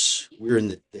 doctors. We were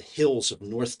in the hills of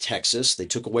North Texas. They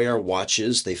took away our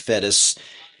watches. They fed us,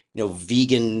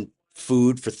 vegan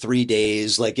food for 3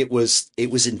 days. Like it was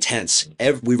intense.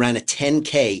 We ran a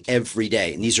 10K every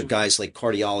day, and these are guys like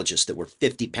cardiologists that were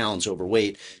 50 pounds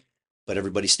overweight, but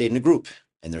everybody stayed in a group.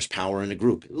 And there's power in a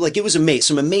group. Like it was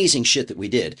some amazing shit that we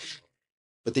did.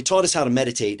 But they taught us how to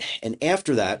meditate. And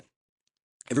after that,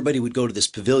 everybody would go to this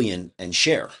pavilion and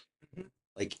share.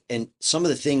 Like, and some of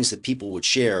the things that people would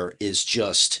share is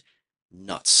just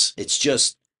nuts. It's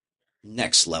just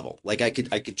next level. Like I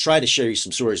could try to share you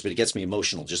some stories, but it gets me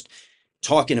emotional just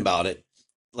talking about it.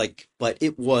 Like, but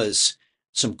it was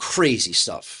some crazy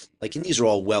stuff. Like, and these are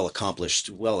all well accomplished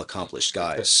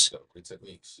guys. Great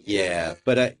techniques. Yeah,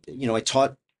 but I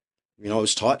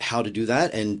was taught how to do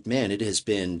that, and man, it has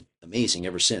been amazing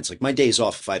ever since. Like my day's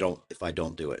off if I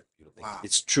don't do it. Wow.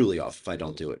 It's truly off if I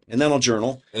don't do it, and then I'll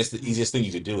journal. And it's the easiest thing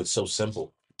you could do. It's so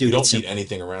simple. Dude, You don't it's need simple.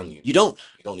 anything around you. You don't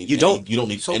You don't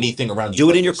need So- anything around you. do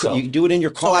it but in your yourself. you do it in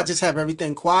your So car. I just have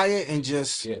everything quiet and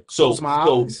just Yeah. So close my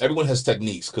eyes. everyone has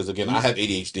techniques because again, I have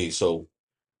ADHD. So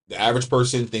the average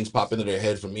person, things pop into their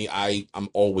head. For me, I'm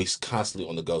always constantly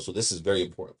on the go. So this is very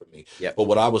important for me. Yep. But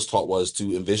what I was taught was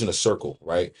to envision a circle,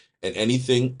 right? And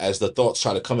anything as the thoughts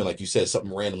try to come in, like you said,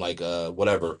 something random, like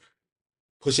whatever,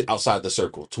 push it outside the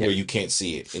circle to where you can't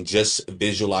see it, and just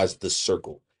visualize the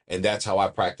circle. and that's how I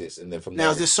practice. And then from Now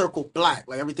there, is this circle black?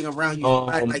 Like everything around you is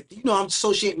black? Like I'm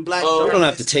associating black. You don't have to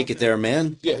darkness. take it there,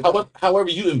 man. yeah, however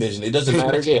you envision it, it doesn't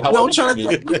matter. Yeah, No, however I'm trying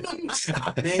you to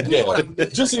stop, man. You know what I mean?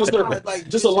 just in a I'm trying circle, to, like,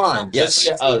 just a line. Yes.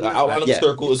 Just outline of a Yeah.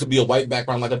 circle. It could be a white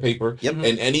background like a paper. Yep.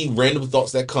 And any random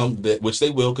thoughts that come, which they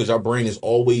will, because our brain is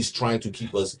always trying to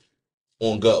keep us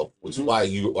on go, which is why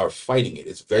you are fighting it.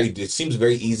 It seems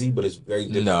very easy, but it's very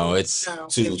difficult. No, it's Now,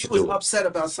 to if you was do it. upset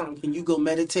about something, can you go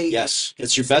meditate? Yes,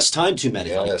 it's your best time to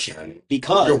meditate Yes, man.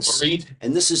 because You're worried.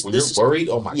 and this is When you're worried,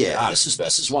 oh my yeah, god,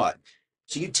 this is why.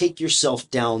 So you take yourself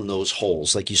down those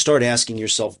holes. Like you start asking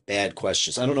yourself bad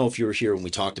questions. I don't know if you were here when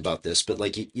we talked about this, but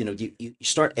like you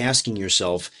start asking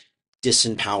yourself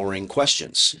disempowering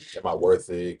questions. Am I worth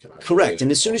it? Can I Correct. And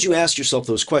as soon as you ask yourself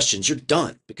those questions, you're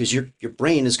done because your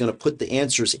brain is going to put the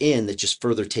answers in that just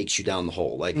further takes you down the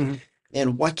hole. Like,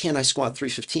 and why can't I squat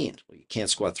 315? Well, you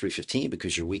can't squat 315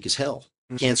 because you're weak as hell.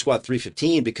 You can't squat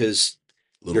 315 because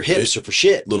your hips are for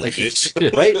shit. Like,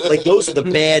 right? Like those are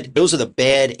the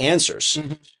bad answers.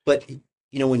 But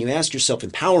when you ask yourself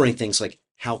empowering things like,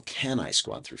 how can I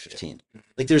squat 315?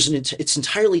 Like it's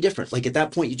entirely different. Like at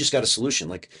that point, you just got a solution.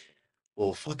 Like,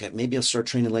 well, fuck it. Maybe I'll start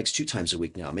training legs 2 times a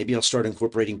week now. Maybe I'll start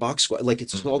incorporating box squat. Like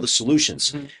it's all the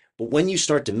solutions. But when you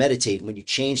start to meditate, when you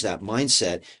change that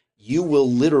mindset, you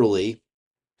will literally,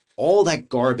 all that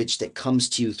garbage that comes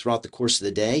to you throughout the course of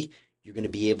the day, you're going to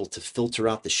be able to filter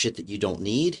out the shit that you don't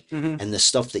need. And the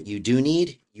stuff that you do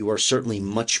need, you are certainly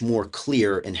much more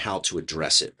clear in how to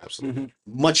address it. Absolutely.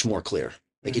 Much more clear.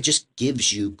 Like it just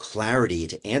gives you clarity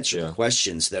to answer the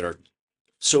questions that are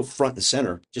so front and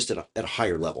center, just at a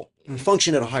higher level.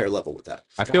 Function at a higher level with that.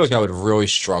 I feel like I would really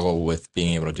struggle with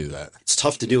being able to do that. It's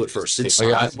tough to do at first. It's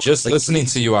Like, just listening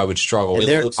to you, I would struggle. And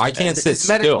there- I can't sit Does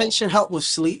still. meditation help with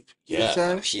sleep?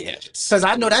 Yeah. Because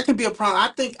I know that can be a problem.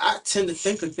 I tend to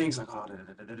think of things like,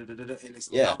 and it's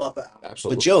up.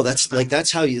 Absolutely. But Joe,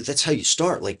 that's how you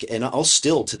start. Like, and I'll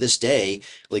still to this day,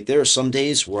 like there are some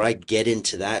days where I get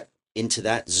into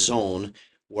that zone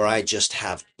where I just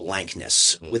have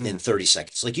blankness within 30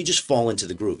 seconds. Like you just fall into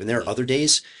the groove. And there are other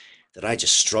days that I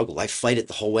just struggle. I fight it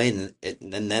the whole way. And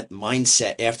then that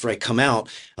mindset after I come out,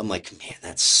 I'm like, man,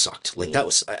 that sucked. Like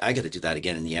I got to do that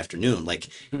again in the afternoon. Like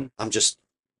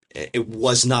it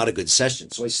was not a good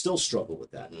session. So I still struggle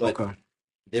with that. But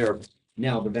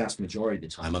now the vast majority of the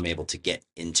time I'm able to get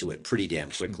into it pretty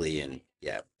damn quickly. And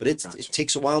but it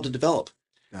takes a while to develop.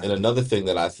 And another thing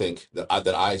that I think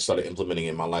that I started implementing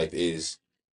in my life is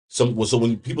so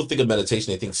when people think of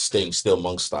meditation, they think staying still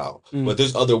monk style. But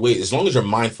there's other ways. As long as you're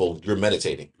mindful, you're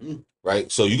meditating, right?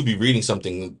 So you could be reading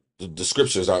something. The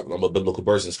scriptures are, I'm a biblical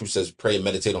person. The scripture says, pray and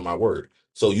meditate on my word.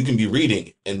 So you can be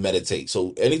reading and meditate.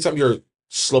 So anytime you're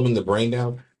slowing the brain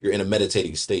down, you're in a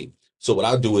meditating state. So what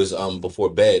I'll do is before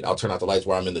bed, I'll turn out the lights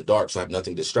where I'm in the dark so I have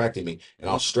nothing distracting me. And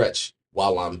I'll stretch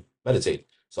while I'm meditating.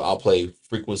 So I'll play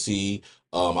frequency,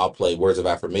 I'll play words of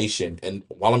affirmation. And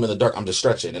while I'm in the dark, I'm just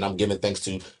stretching and I'm giving thanks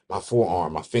to my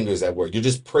forearm, my fingers at work. You're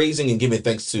just praising and giving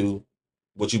thanks to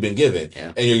what you've been given.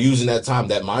 And you're using that time,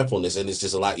 that mindfulness, and it's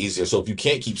just a lot easier. So if you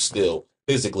can't keep still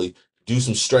physically, do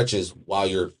some stretches while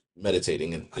you're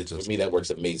meditating. And for me, that works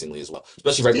amazingly as well.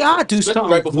 Especially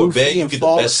right before bed, you get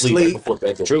the best sleep right before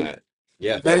bed. True.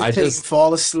 Yeah, meditate,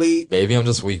 fall asleep. Maybe I'm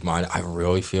just weak-minded. I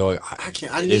really feel like I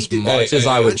can't. I as much as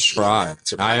I would try.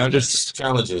 I understand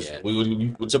challenges. Yeah.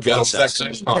 It's a process.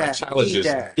 Challenges.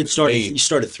 You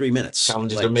start at 3 minutes.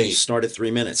 Challenges are made. You start at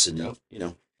 3 minutes, and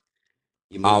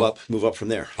you move up from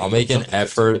there. I'll make an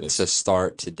effort to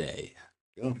start today.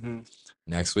 Mm-hmm.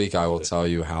 Next week, I will tell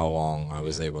you how long I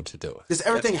was able to do it. Does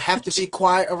everything have to be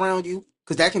quiet around you?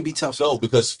 Because that can be tough. No,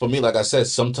 because for me, like I said,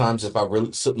 sometimes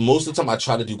most of the time I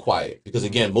try to do quiet because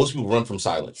again, most people run from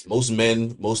silence. Most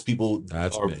men, most people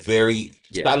very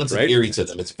silence is eerie to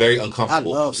them. It's very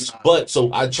uncomfortable. I love silence. But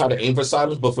so I try to aim for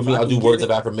silence. But for me, I'll do words of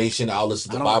affirmation. I'll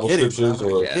listen to Bible scriptures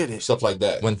or stuff like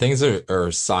that. When things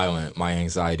are silent, my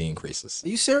anxiety increases. Are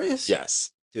you serious?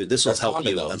 Yes. Dude, this will help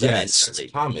you immensely.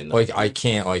 Common. Like I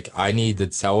can't. Like I need the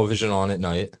television on at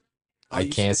night. I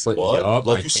can't sleep. What? Up,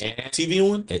 Like I you see can't. TV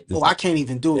on? I can't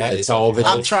even do it. The television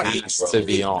I'm trying needs to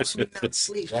be on. That's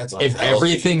If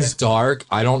everything's dark,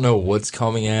 I don't know what's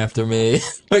coming after me.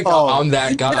 Like I'm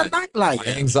that guy. Get a nightlight.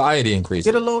 My anxiety increases.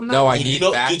 Get a little No, I nightlight.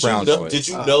 need background noise. Did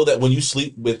you know that when you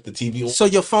sleep with the TV on? So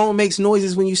your phone makes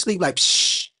noises when you sleep, like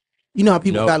shh. You know how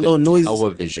people got little noises.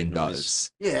 Television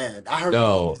does. Yeah, I heard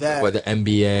that. With the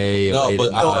NBA. No,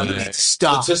 but you need to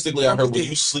stop. Statistically, I heard when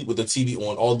you sleep with the TV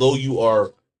on, although you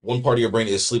are one part of your brain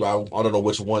is sleep, I don't know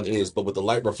which one is, but with the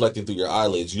light reflecting through your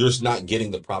eyelids, you're not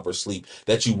getting the proper sleep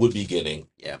that you would be getting.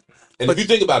 Yeah. And if you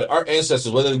think about it, our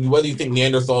ancestors, whether you think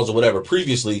Neanderthals or whatever,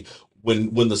 previously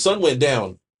when the sun went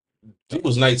down, it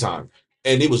was nighttime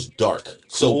and it was dark.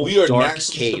 So Cool, we are dark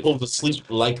naturally cave. supposed to sleep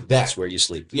like that. That's where you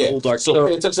sleep. Yeah. Cool, dark. So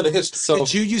pay attention to the history. So,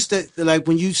 Did you used to, like,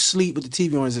 when you sleep with the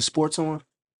TV on, is it sports on?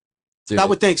 dude, I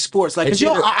would think sports. Like, 'cause, It's you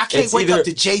know, either- I can't it's wake either- up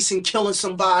to Jason killing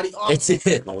somebody. Oh,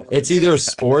 it's either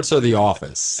sports or The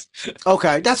Office.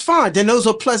 okay, that's fine. Then those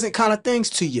are pleasant kind of things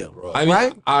to you. Bro. I mean,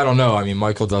 Right? I don't know. I mean,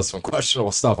 Michael does some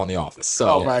questionable stuff on The Office. So,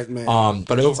 All right, man.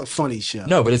 but It's a funny show.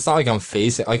 no, but it's not like I'm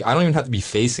facing. Like, I don't even have to be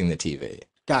facing the TV.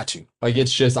 Got you. Like,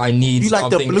 it's just I need You like the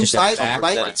something blue in side, back.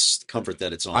 right? That it's the comfort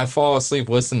that it's on. I fall asleep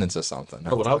listening to something.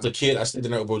 Bro, when I was a kid, I stayed the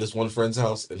night over this one friend's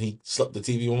house, and he slept the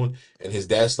TV on, and his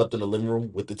dad slept in the living room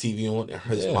with the TV on, and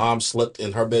his Yeah. mom slept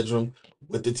in her bedroom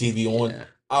with the TV on. Yeah.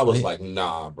 I was Yeah. like,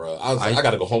 nah, bro. I was like, I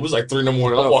gotta go home. It was like 3 in the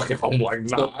morning. I'm walking home like,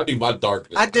 nah, I need my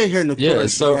darkness. I did hear Yeah,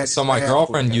 notorious. so my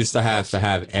girlfriend used to have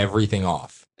everything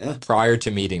off Yeah. prior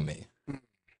to meeting me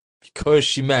because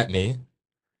she met me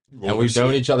and Ruined we've her known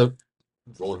sleep. each other.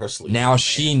 Ruined her sleep. Now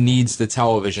she needs the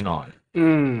television on.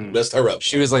 Messed her up.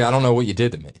 She was like, I don't know what you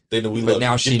did to me. They know we But love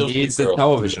now you. she Get your needs sleep, the girl.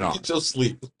 television on. Get your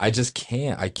sleep. I just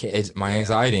can't. I can't. My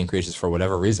anxiety increases for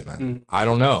whatever reason, man. I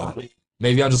don't know.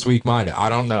 Maybe I'm just weak minded. I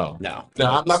don't know. No.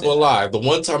 Now I'm not gonna lie. The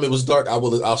one time it was dark,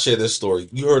 I'll share this story.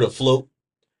 You heard of Float?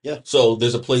 Yeah. So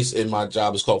there's a place in my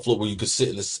job. It's called Float where you can sit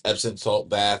in this Epsom salt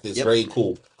bath. It's Yep. very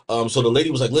cool. So the lady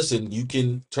was like, "Listen, you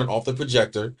can turn off the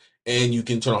projector and you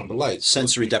can turn off the lights."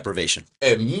 Sensory deprivation.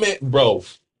 And man, bro,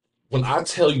 when I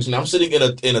tell you, now I'm sitting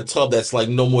in a tub that's like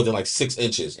no more than like 6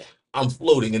 inches. I'm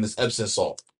floating in this Epsom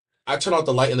salt. I turn off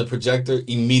the light and the projector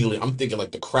immediately. I'm thinking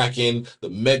like the Kraken, the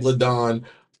Megalodon,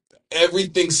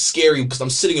 everything's scary because I'm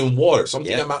sitting in water. So I'm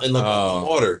thinking Yeah. I'm out in the Oh.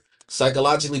 water.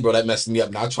 Psychologically, bro, that messed me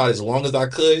up. Now I tried as long as I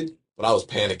could, but I was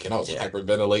panicking. I was Yeah.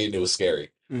 hyperventilating. It was scary.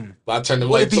 Mm. But I turned the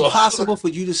Would it lights be off. possible for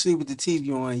you to sleep with the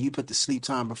TV on and you put the sleep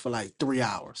timer for like 3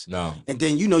 hours? No. And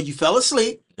then you fell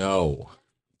asleep. No.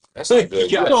 That's not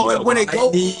good. Yeah. So when it I go,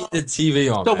 need the TV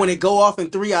on. so man. when it go off in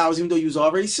 3 hours, even though you was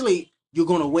already asleep, you're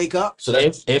gonna wake up. So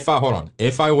that if I hold on,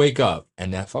 if I wake up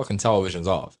and that fucking television's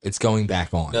off, it's going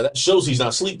back on. now that shows he's not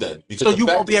asleep then. Because So the you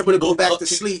fact won't be that able to he go woke back up to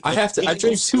sleep. I have to. He I didn't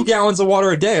drink go 2 gallons of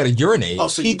water a day. I urinate. Oh,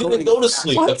 so He you didn't go to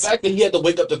sleep. What? The fact that he had to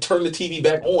wake up to turn the TV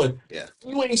back on. Yeah.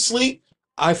 You ain't sleep.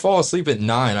 I fall asleep at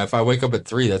 9. If I wake up at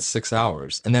 3, that's 6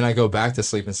 hours, and then I go back to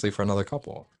sleep and sleep for another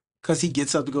couple. Because he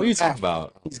gets up to go What are to you the talking bathroom.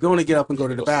 about? He's going to get up and go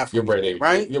to the Your bathroom. brain ain't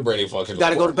right? Your brain ain't fucking. You got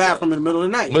to go to the bathroom in the middle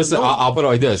of the night. Listen, No. I'll put it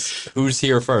like this: who's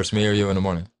here first, me or you in the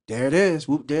morning? There it is.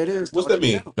 Whoop, there it is. What's that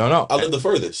mean? No. I live the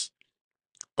furthest.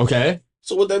 Okay.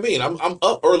 So what that mean? I'm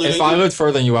up early. If I lived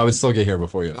further than you, I would still get here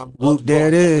before you. I'm Whoop, up there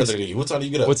it is. earlier than you. What time do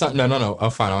you get up? What time? No. Oh,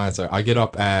 fine. I'll answer. I get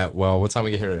up at what time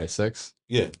we get here today? 6.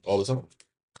 Yeah, all the time.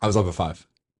 I was up at 5.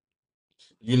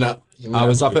 You're not. I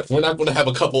was up at- We're not going to have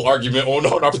a couple argument on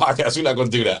our podcast. We're not going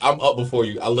to do that. I'm up before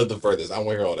you. I live the furthest. I don't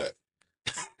want to hear all that.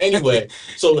 Anyway,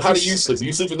 so how do you sleep? Do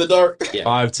you sleep in the dark? Yeah.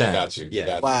 5:10, Got you. Yeah.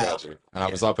 Got you. Wow. Got you. and I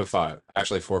was up at 5.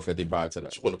 Actually, 4:55 today.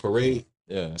 On the parade.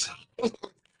 Yeah.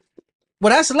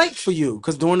 Well, that's late for you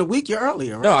because during the week you're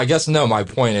earlier, right? No, I guess no. My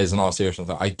point is, in all seriousness,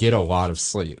 I get a lot of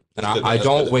sleep, and That's good, I that's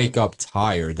don't good. wake up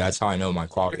tired. That's how I know my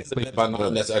quality of sleep. By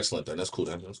 9, that's excellent. Then that's cool.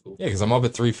 That's cool. Yeah, because I'm up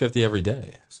at 3:50 every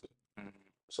day.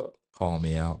 So Call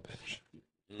me out, bitch.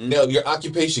 now your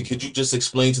occupation. Could you just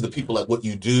explain to the people like what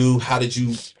you do? How did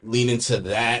you lean into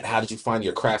that? How did you find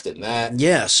your craft in that?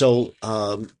 Yeah. So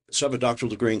I have a doctoral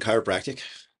degree in chiropractic.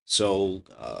 So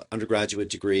undergraduate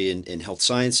degree in health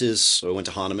sciences. So I went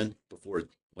to Hahnemann before I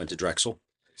went to Drexel.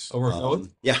 Over.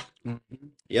 Yeah. Mhm.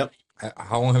 Yep.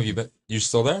 How long have you been? You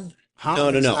still there? Huh? No.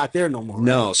 It's not there no more. right?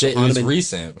 No. So it was Hahnemann.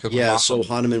 recent. because my Yeah. mom- So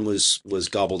Hahnemann was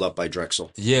gobbled up by Drexel.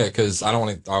 Yeah, because I don't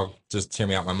want to. I'll just hear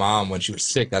me out. My mom, when she was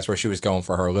sick, that's where she was going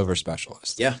for her liver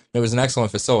specialist. Yeah. It was an excellent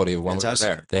facility when Fantastic. we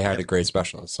were there. They had a great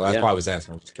specialist, so that's Yeah. why I was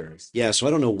asking. I was curious. Yeah, so I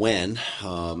don't know when.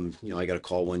 I got a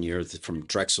call one year from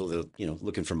Drexel,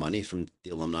 looking for money from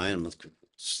the alumni. And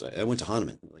I went to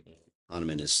Hahnemann. Like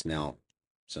Hahnemann is now,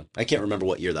 so I can't remember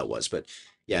what year that was, but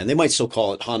yeah, and they might still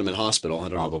call it Hahnemann Hospital. I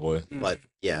don't know, Probably. but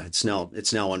yeah, it's now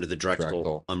under the Drexel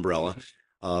Drexel. umbrella.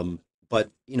 But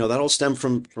that all stemmed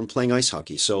from playing ice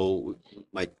hockey. So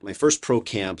my first pro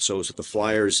camp, so I was with the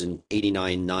Flyers in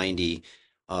 89, 90.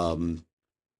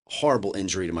 Horrible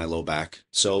injury to my low back.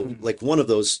 So like one of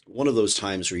those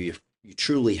times where you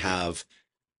truly have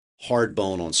hard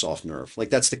bone on soft nerve. Like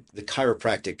that's the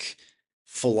chiropractic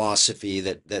philosophy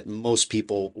that most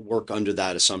people work under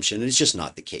that assumption. And it's just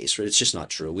not the case, right? It's just not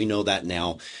true. We know that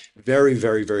now. Very,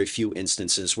 very, very few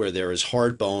instances where there is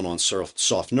hard bone on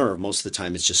soft nerve. Most of the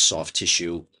time it's just soft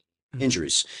tissue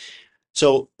injuries.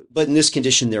 So, but in this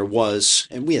condition, there was,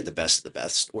 and we had the best of the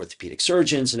best orthopedic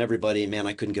surgeons and everybody. Man,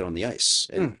 I couldn't get on the ice,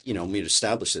 and we'd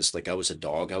established this. Like I was a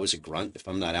dog, I was a grunt. If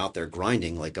I'm not out there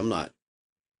grinding, like I'm not.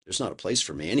 There's not a place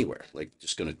for me anywhere. Like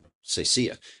just gonna say see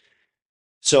ya.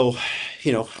 So,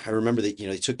 I remember that,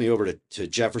 they took me over to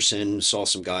Jefferson, saw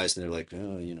some guys, and they're like,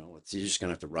 oh, you're just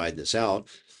gonna have to ride this out.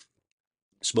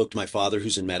 Spoke to my father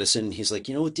who's in medicine. He's like,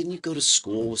 you know what, didn't you go to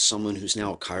school with someone who's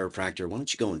now a chiropractor? Why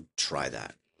don't you go and try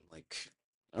that? I'm like,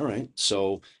 all right.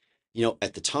 So,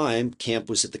 at the time, camp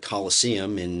was at the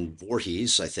Coliseum in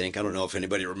Voorhees, I think. I don't know if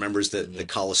anybody remembers the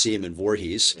Coliseum in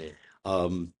Voorhees.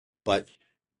 But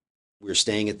we were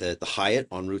staying at the Hyatt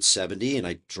on Route 70, and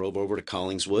I drove over to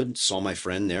Collingswood, saw my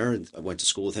friend there, and I went to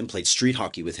school with him, played street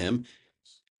hockey with him.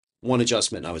 One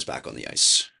adjustment, and I was back on the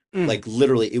ice. Like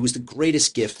literally, it was the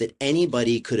greatest gift that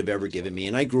anybody could have ever given me.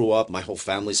 And I grew up, my whole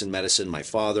family's in medicine, my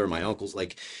father, my uncles,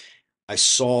 like I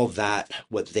saw that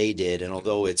what they did. And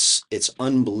although it's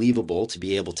unbelievable to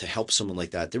be able to help someone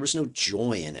like that, there was no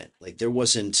joy in it. Like there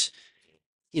wasn't,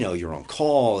 you're on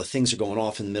call, things are going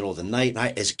off in the middle of the night.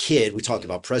 And as a kid, we talked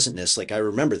about presentness. Like I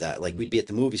remember that. Like we'd be at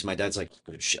the movies. My dad's like,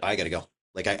 shit, I gotta go.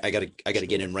 Like I gotta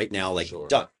get in right now. Like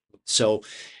done. So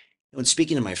when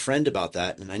speaking to my friend about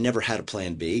that, and I never had a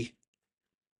plan B,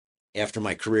 after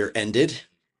my career ended,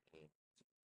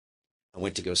 I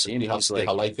went to go see him. He's like,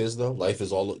 how life is though. Life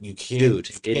is all you can't. Dude,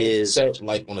 You it can't is set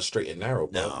life on a straight and narrow.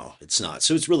 Bro. No, it's not.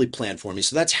 So it's really planned for me.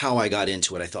 So that's how I got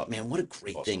into it. I thought, man, what a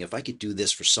great thing if I could do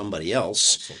this for somebody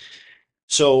else. Awesome.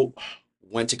 So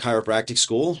went to chiropractic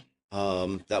school.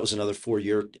 That was another 4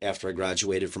 year after I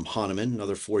graduated from Hahnemann,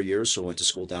 another 4 years. So I went to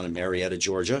school down in Marietta,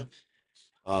 Georgia.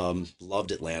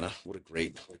 Loved Atlanta. What a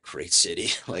great city.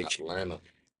 Like Atlanta.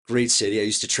 Great city. I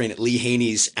used to train at Lee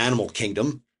Haney's Animal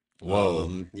Kingdom.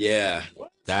 Whoa. Yeah.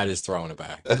 That is throwing it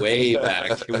back. Way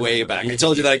back, way back. I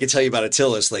told you that I could tell you about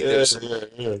Attilas. Like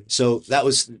So that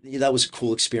was a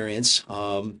cool experience.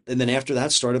 And then after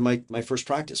that started my first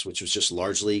practice, which was just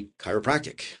largely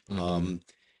chiropractic. And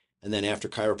then after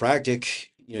chiropractic,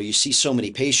 you see so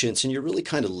many patients and you're really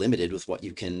kind of limited with what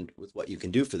you can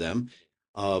do for them.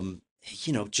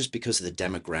 Just because of the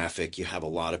demographic, you have a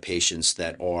lot of patients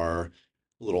that are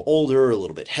a little older, a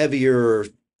little bit heavier,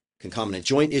 concomitant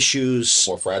joint issues.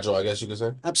 More fragile, I guess you could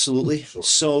say. Absolutely. Sure.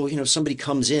 So, somebody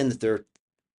comes in that they're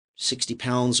 60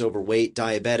 pounds overweight,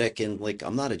 diabetic, and like,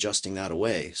 I'm not adjusting that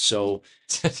away. So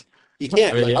you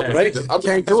can't, right? I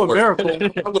Can't do a miracle.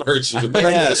 I'm gonna hurt you.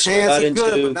 Yeah, so we Hands got are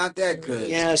good, into, but not that good.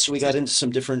 yeah, so we got into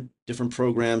some different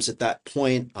programs at that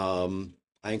point.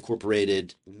 I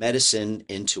incorporated medicine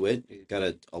into it. We got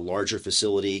a larger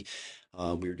facility.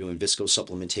 We were doing visco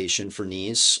supplementation for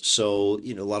knees. So,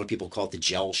 a lot of people call it the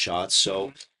gel shots.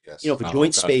 So, Yes. if a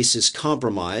joint space is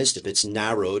compromised, if it's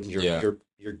narrowed and Yeah.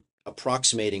 you're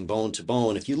approximating bone to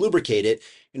bone, if you lubricate it,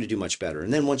 you're going to do much better.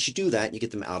 And then once you do that and you get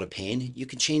them out of pain, you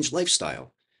can change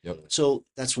lifestyle. Yep. So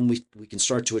that's when we can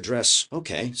start to address,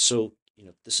 okay, so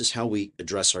this is how we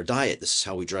address our diet. This is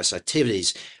how we address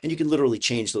activities. And you can literally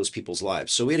change those people's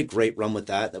lives. So we had a great run with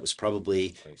that. That was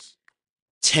probably Nice.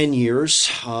 10 years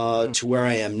to where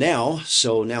I am now.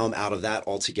 So now I'm out of that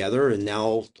altogether. And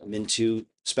now I'm into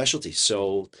specialty.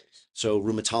 So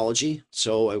rheumatology.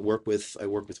 So I work with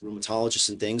rheumatologists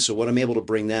and things. So what I'm able to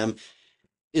bring them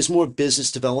is more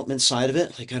business development side of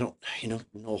it. Like I don't,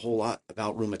 know a whole lot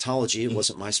about rheumatology. It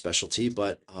wasn't my specialty,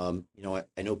 but I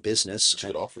know business.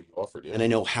 Should offered, yeah. And I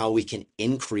know how we can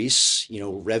increase,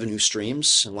 revenue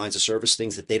streams and lines of service,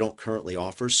 things that they don't currently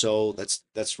offer. So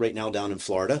that's right now down in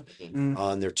Florida.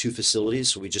 And there are 2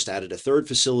 facilities. So we just added a 3rd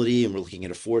facility and we're looking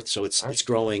at a 4th. So it's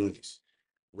growing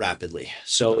rapidly.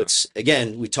 So it's,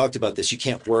 again, we talked about this. You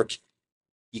can't work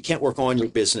on your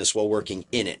business while working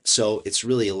in it. So it's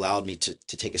really allowed me to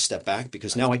take a step back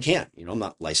because now I can't, I'm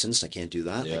not licensed. I can't do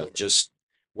that. Yeah. I can just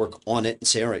work on it and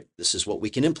say, all right, this is what we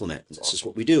can implement. And this is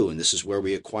what we do. And this is where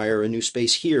we acquire a new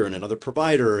space here and another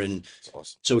provider. And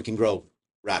Awesome. so we can grow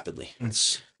rapidly.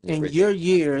 In great. your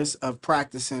years of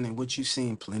practicing and what you've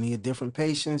seen, plenty of different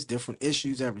patients, different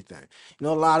issues, everything. A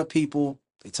lot of people,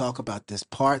 they talk about this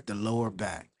part, the lower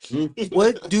back.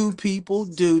 What do people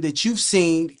do that you've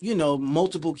seen,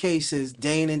 multiple cases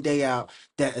day in and day out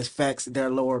that affects their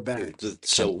lower back?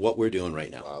 So what we're doing right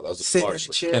now. Wow, that was a Sit in a large.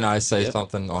 chair. Can I say Yep.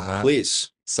 something on that?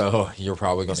 Please. So you're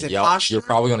probably going Is to it yell. posture? You're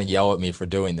probably going to yell at me for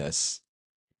doing this.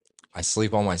 I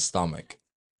sleep on my stomach.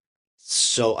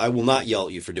 So I will not yell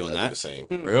at you for doing The that. same.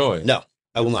 Really? No,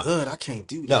 I will not. Good, I can't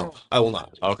do that. No, I will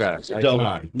not. Okay. So,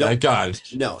 God. no. Thank God.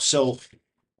 No. So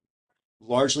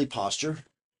largely posture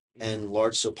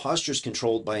so posture is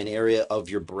controlled by an area of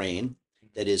your brain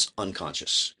that is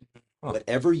unconscious. Huh.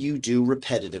 Whatever you do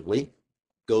repetitively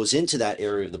goes into that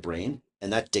area of the brain,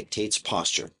 and that dictates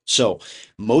posture. So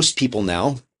most people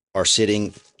now are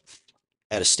sitting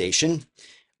at a station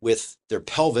with their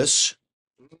pelvis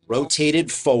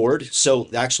rotated forward. So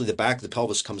actually the back of the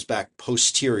pelvis comes back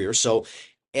posterior. So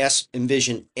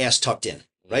envision ass tucked in,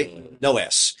 right? No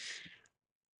ass.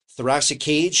 Thoracic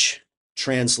cage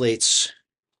translates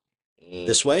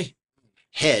this way.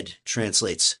 Head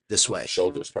translates this way.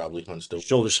 Shoulders probably hunched over.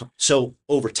 Shoulders. So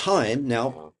over time,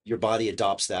 now your body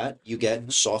adopts that. You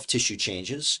get soft tissue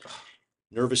changes.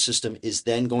 Nervous system is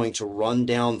then going to run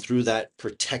down through that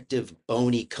protective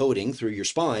bony coating through your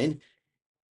spine,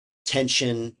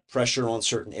 tension, pressure on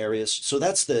certain areas. So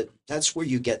that's where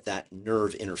you get that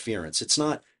nerve interference. It's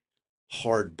not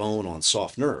hard bone on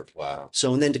soft nerve. Wow.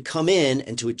 So, and then to come in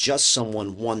and to adjust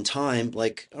someone one time,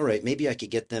 like, all right, maybe I could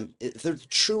get them, if they're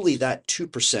truly that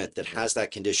 2% that has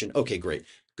that condition, okay, great,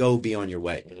 go be on your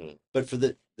way. Mhm. But for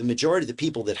the majority of the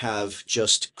people that have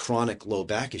just chronic low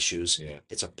back issues,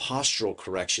 it's a postural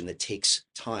correction that takes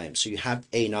time. So you have,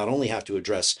 not only have to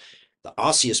address the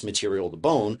osseous material, the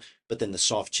bone, but then the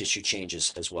soft tissue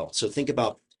changes as well. So think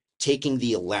about taking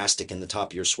the elastic in the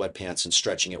top of your sweatpants and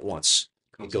stretching it once.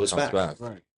 It goes back.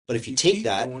 Right. But if you take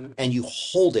that and you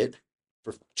hold it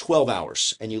for 12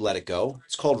 hours and you let it go,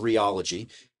 it's called rheology.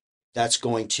 That's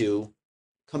going to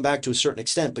come back to a certain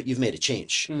extent, but you've made a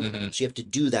change. Mm-hmm. So you have to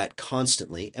do that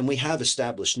constantly. And we have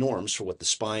established norms for what the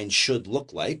spine should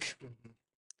look like.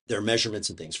 There are measurements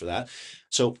and things for that.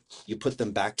 So you put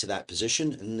them back to that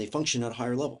position and they function at a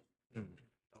higher level.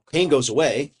 Pain goes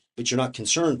away, but you're not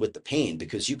concerned with the pain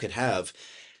because you could have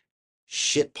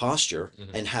shit posture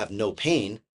and have no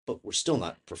pain, but we're still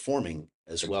not performing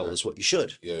as well as what you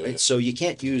should. Right? So you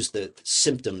can't use the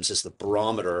symptoms as the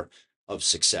barometer of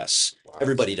success. Wow.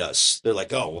 Everybody does. They're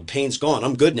like, oh, well, pain's gone.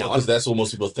 I'm good now. Because that's what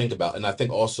most people think about. And I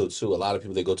think also, too, a lot of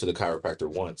people, they go to the chiropractor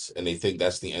once and they think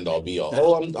that's the end all be all.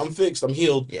 Oh, I'm fixed. I'm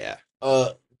healed. Yeah.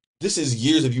 This is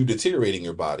years of you deteriorating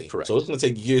your body. Correct. So it's going to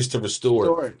take years to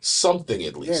restore something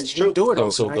at least. Yeah, it's true. Do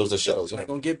it. So it goes to show. It's not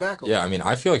going to get back. Yeah, I mean,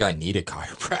 I feel like I need a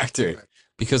chiropractor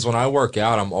because when I work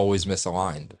out, I'm always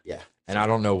misaligned. Yeah. And I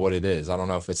don't know what it is. I don't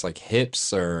know if it's like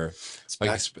hips or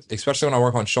like, especially when I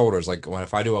work on shoulders. Like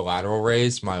if I do a lateral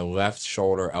raise, my left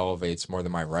shoulder elevates more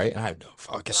than my right, and I have no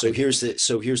fucking. So here's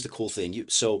the cool thing.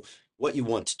 So what you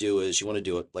want to do is you want to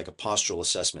do it like a postural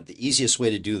assessment. The easiest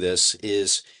way to do this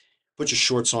is put your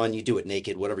shorts on. You do it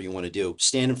naked, whatever you want to do.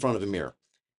 Stand in front of a mirror.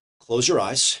 Close your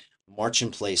eyes. March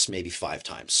in place maybe 5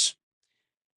 times.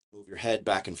 Move your head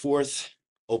back and forth.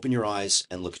 Open your eyes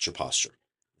and look at your posture.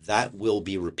 That will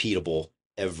be repeatable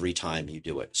every time you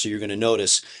do it. So you're going to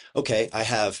notice, okay, I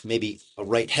have maybe a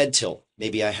right head tilt.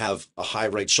 Maybe I have a high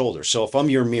right shoulder. So if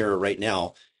I'm your mirror right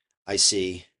now, I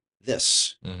see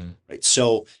this, right?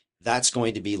 So that's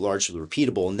going to be largely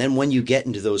repeatable. And then when you get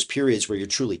into those periods where you're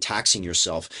truly taxing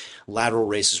yourself, lateral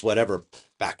raises, whatever,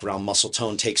 background muscle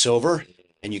tone takes over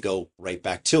and you go right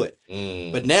back to it.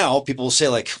 But now people will say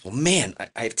like, well, man,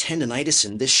 I have tendonitis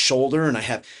in this shoulder and I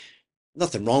have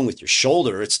nothing wrong with your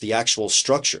shoulder. It's the actual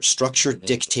structure. Structure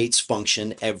dictates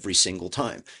function every single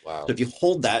time. Wow. So if you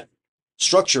hold that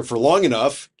structure for long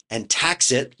enough and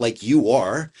tax it like you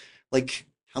are, like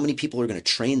how many people are going to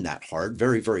train that hard?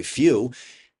 Very, very few.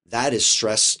 That is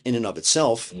stress in and of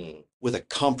itself. With a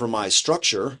compromised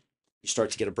structure, you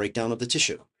start to get a breakdown of the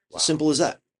tissue. Wow. Simple as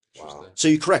that. Wow. So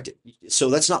you correct it. So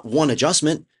that's not one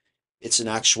adjustment. It's an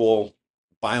actual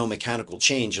biomechanical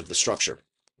change of the structure.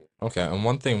 Okay. And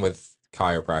one thing with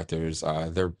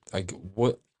chiropractors, they're like,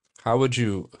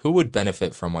 who would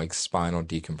benefit from like spinal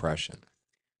decompression?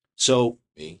 So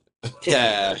Me.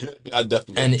 Yeah. I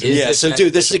definitely. And is so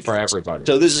dude, this is for everybody.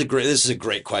 So this is a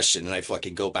great question, and I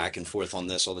fucking go back and forth on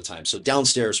this all the time. So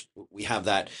downstairs we have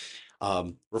that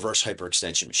reverse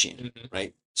hyperextension machine,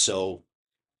 right? So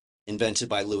invented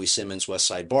by Louis Simmons, West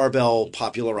Side Barbell,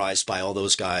 popularized by all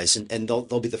those guys, and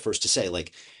they'll be the first to say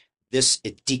like this,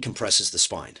 it decompresses the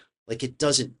spine. Like it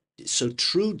doesn't. So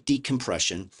true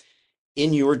decompression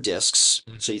in your discs.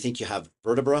 So you think you have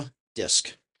vertebra,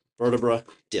 disc, vertebra,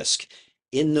 disc.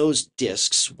 In those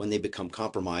discs, when they become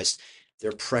compromised,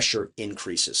 their pressure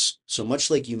increases. So much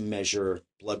like you measure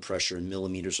blood pressure in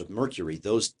millimeters of mercury,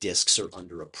 those discs are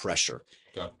under a pressure.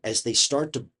 Okay. As they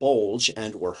start to bulge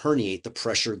and or herniate, the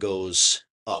pressure goes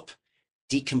up.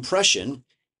 Decompression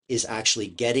is actually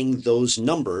getting those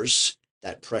numbers,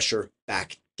 that pressure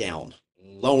back down,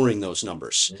 lowering those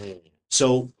numbers.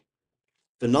 So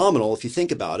phenomenal if you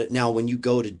think about it. Now, when you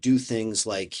go to do things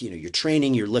like, you're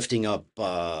training, you're lifting up,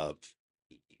 a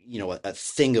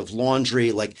thing of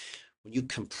laundry, like when you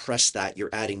compress that, you're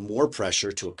adding more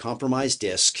pressure to a compromised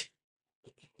disc,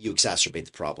 you exacerbate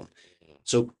the problem.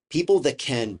 So people that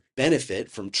can benefit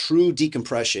from true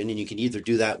decompression, and you can either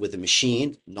do that with a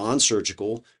machine,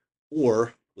 non-surgical,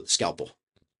 or with a scalpel.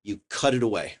 You cut it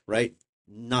away, right?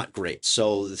 Not great.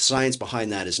 So the science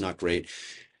behind that is not great.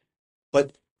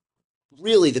 But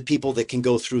really the people that can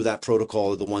go through that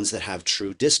protocol are the ones that have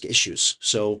true disc issues.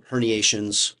 So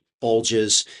herniations,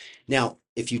 bulges. Now,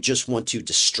 if you just want to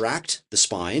distract the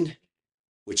spine,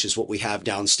 which is what we have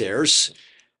downstairs,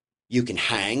 you can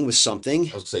hang with something. I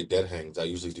was gonna say dead hangs. I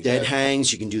usually do Dead that.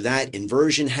 hangs, you can do that.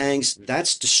 Inversion hangs,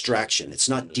 that's distraction. It's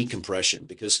not decompression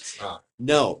because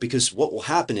because what will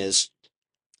happen is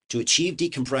to achieve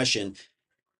decompression,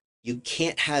 you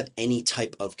can't have any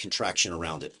type of contraction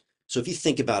around it. So if you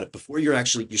think about it, before you're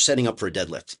setting up for a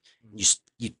deadlift,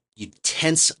 you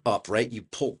tense up, right? You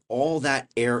pull all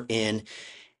that air in,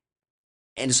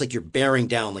 and it's like you're bearing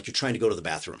down, like you're trying to go to the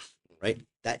bathroom, right?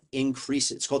 That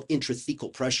increases. It's called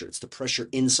intrathecal pressure. It's the pressure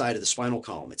inside of the spinal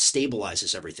column. It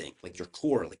stabilizes everything, like your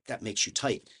core, like that makes you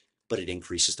tight, but it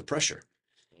increases the pressure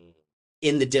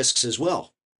in the discs as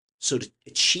well. So to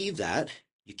achieve that,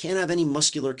 you can't have any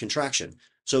muscular contraction.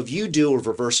 So if you do a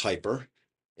reverse hyper,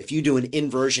 if you do an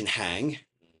inversion hang,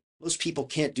 most people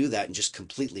can't do that and just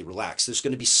completely relax. There's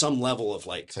going to be some level of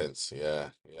like Tense, yeah.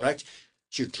 correct?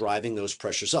 So you're driving those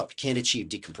pressures up. You can't achieve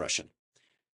decompression.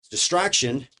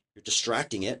 Distraction, you're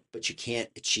distracting it, but you can't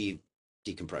achieve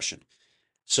decompression.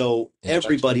 So Yeah,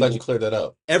 everybody Glad you cleared that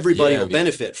up. everybody Yeah, will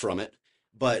benefit from it,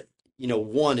 but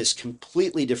one is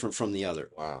completely different from the other.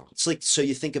 Wow. It's like, so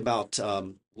you think about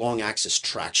long axis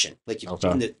traction, like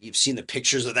Okay. you've seen the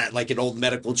pictures of that, like in old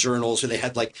medical journals where they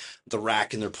had like the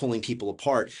rack and they're pulling people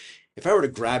apart. If I were to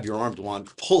grab your arm, Dwan,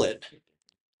 pull it,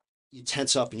 you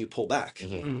tense up and you pull back.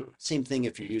 Mhm. Same thing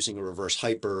if you're using a reverse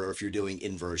hyper or if you're doing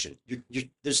inversion.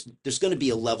 There's going to be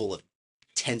a level of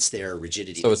tense there,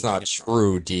 rigidity. So it's not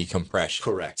true decompression.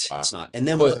 Correct. Wow. It's not. And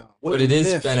then But it is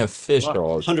myth. beneficial.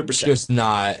 100%. Just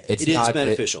not. It's it is not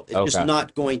beneficial. It's just okay.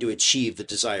 not going to achieve the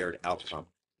desired outcome.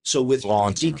 So with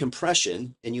Long term.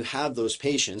 decompression, and you have those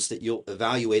patients that you'll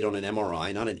evaluate on an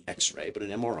MRI, not an X-ray, but an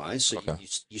MRI. So Okay.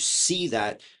 you see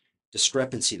that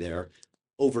discrepancy there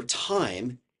over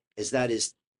time as that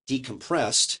is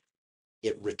decompressed.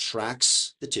 It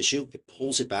retracts the tissue, it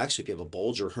pulls it back. So if you have a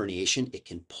bulge or herniation, it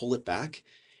can pull it back.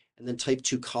 And then type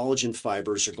 2 collagen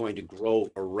fibers are going to grow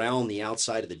around the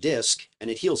outside of the disc and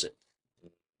it heals it.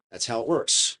 That's how it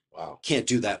works. Wow. Can't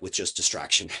do that with just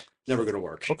distraction. Never going to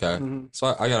work. Okay. Mhm.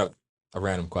 So I got a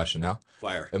random question now.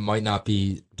 Fire. It might not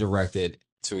be directed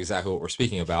to exactly what we're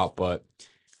speaking about, but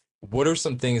what are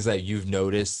some things that you've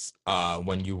noticed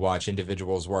when you watch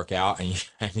individuals work out, and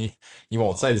you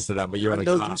won't say this to them, but you're I like,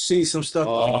 know you see some stuff.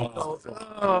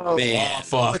 Oh, man.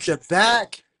 fuck. With the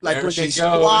back, like There when they she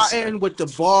goes. squatting with the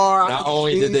bar. Not I've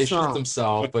only did seen they shoot some.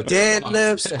 themselves, but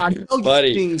Deadlifts. I know Buddy.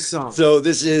 you've seen some.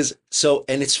 So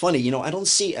and it's funny, I don't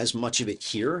see as much of it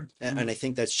here, and I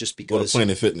think that's just Go to because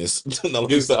Planet Fitness. No,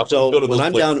 Dude, stop. so Go to when those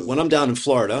I'm places. down in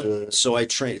Florida, Yeah. so I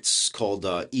train. It's called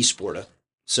eSporta.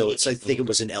 So I think it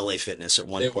was in LA Fitness at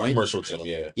one They were point. commercial gym,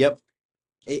 yeah. Yep,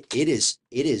 it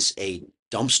is a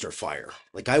dumpster fire.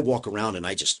 Like I walk around and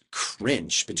I just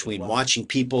cringe between watching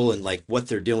people and like what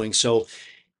they're doing. So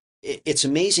it's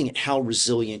amazing at how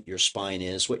resilient your spine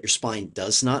is. What your spine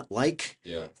does not like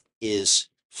Yeah. is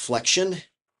flexion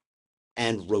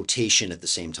and rotation at the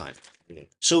same time. Yeah.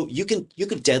 So you can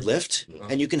deadlift Yeah.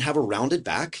 and you can have a rounded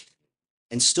back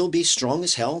and still be strong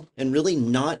as hell and really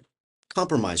not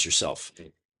compromise yourself.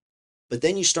 Okay. But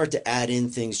then you start to add in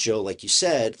things, Joe, like you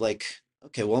said, like,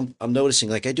 okay, well, I'm noticing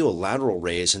like I do a lateral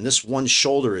raise and this one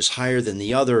shoulder is higher than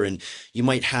the other, and you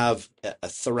might have a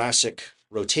thoracic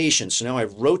rotation. So now I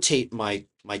rotate my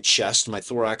chest, my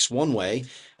thorax one way,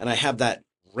 and I have that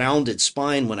rounded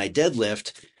spine when I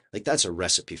deadlift. Like that's a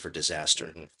recipe for disaster.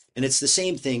 Mhm. And it's the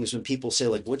same thing as when people say,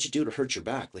 like, what'd you do to hurt your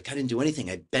back? Like, I didn't do anything.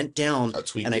 I bent down I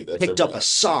tweaked and I it. That's picked up a everything.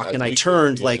 sock and I tweaked it.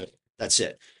 turned, Yeah. like, that's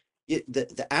it.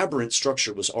 The aberrant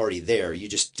structure was already there. You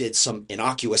just did some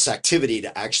innocuous activity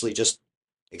to actually just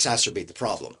exacerbate the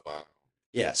problem. Wow.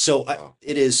 Yeah. So Wow.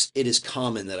 it is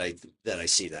common that I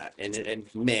see that. And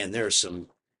man, there are some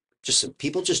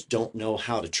people just don't know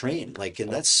how to train. Like,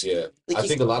 and that's, Yeah. like, I you-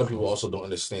 think a lot of people also don't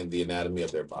understand the anatomy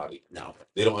of their body. no.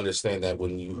 They don't understand that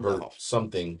when you hurt No.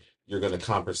 something, you're going to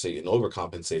compensate and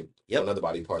overcompensate Yep. another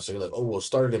body part. So you're like, oh, well, it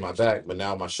started in my back, but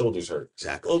now my shoulders hurt.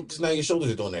 Exactly. Well, because now your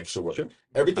shoulders are doing extra work. Sure.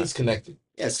 Everything's connected.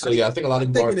 Yes. So yeah, I think a lot of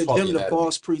I people think are in the taught gym, the anatomy.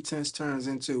 false pretense turns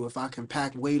into if I can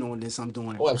pack weight on this, I'm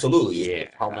doing it. Oh, right. absolutely. Yeah.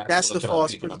 How That's the masculine can I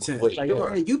false be when I'm pretense. weight? Like,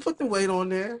 Yeah. hey, you put the weight on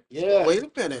there. Yeah. Wait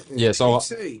a minute. Yeah, so-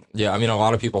 See. yeah, I mean, a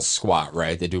lot of people squat,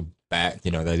 right? They do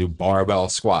they do barbell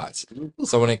squats. Mhm.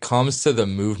 So when it comes to the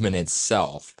movement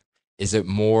itself, is it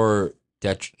more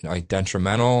like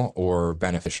detrimental or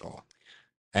beneficial?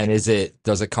 And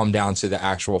does it come down to the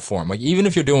actual form? Like even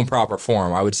if you're doing proper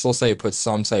form, I would still say it puts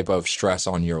some type of stress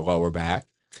on your lower back.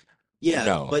 Yeah,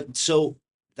 No. but so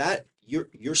that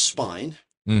your spine,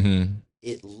 Mm-hmm.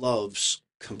 it loves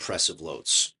compressive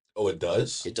loads. Oh, it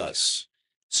does. It does.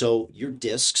 So your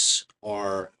discs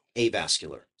are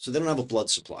avascular, so they don't have a blood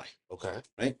supply, Okay.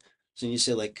 right? So you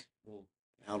say like, well,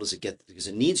 how does it get? Because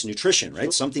it needs nutrition,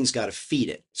 right? Something's got to feed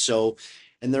it. So,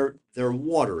 and they're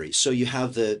watery. So you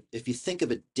have if you think of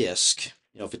a disc,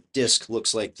 if a disc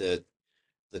looks like the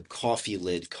coffee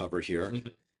lid cover here,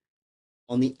 Mhm.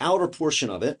 on the outer portion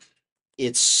of it,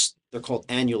 they're called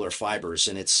annular fibers,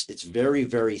 and it's very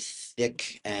very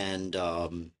thick and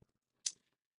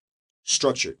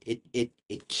structured.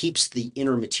 It keeps the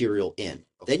inner material in.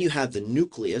 Then you have the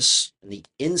nucleus and the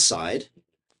inside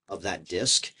of that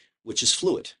disc, which is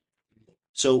fluid.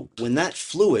 So when that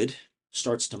fluid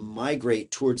starts to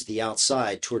migrate towards the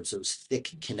outside, towards those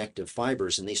thick connective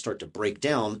fibers, and they start to break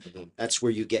down, that's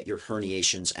where you get your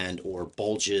herniations and or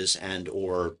bulges and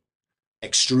or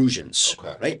extrusions,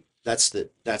 Okay. right? That's the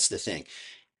thing.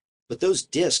 But those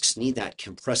discs need that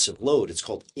compressive load. It's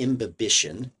called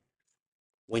imbibition.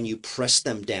 When you press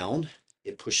them down,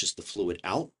 it pushes the fluid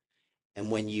out. And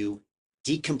when you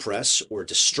decompress or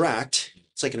distract,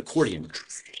 it's like an accordion,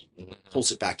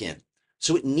 pulls it back in.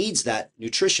 So it needs that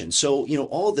nutrition. So,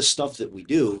 all the stuff that we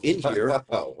do in here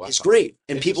Oh, wow. is great.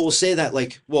 And people will say that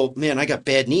like, well, man, I got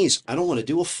bad knees. I don't want to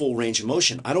do a full range of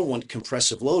motion. I don't want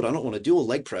compressive load. I don't want to do a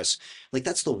leg press. Like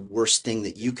that's the worst thing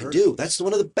that you can do. That's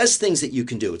one of the best things that you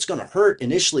can do. It's going to hurt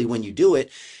initially when you do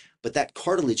it, but that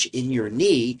cartilage in your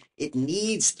knee, it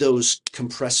needs those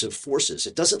compressive forces.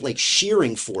 It doesn't like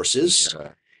shearing forces.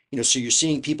 Yeah. So you're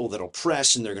seeing people that'll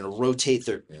press and they're going to rotate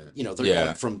their, they're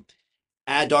going from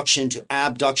adduction to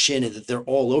abduction and that they're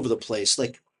all over the place.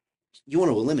 Like you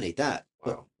want to eliminate that,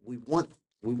 but Wow.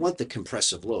 we want the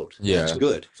compressive load. Yeah. That's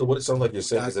good. So what it sounds like you're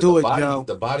saying is that Do the it, body, Joe.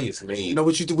 the body is made. You know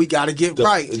what you do? We got to get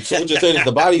right. So what you're saying is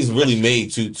the body is really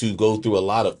made to go through a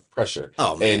lot of pressure.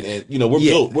 Oh man, and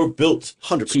we're built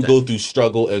 100%. to go through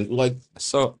struggle and like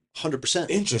So 100%.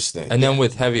 interesting. and then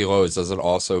with heavy loads, does it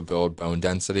also build bone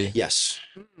density? Yes,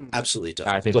 absolutely it does.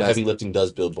 I think So that's heavy lifting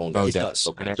does build bone bone It density. does.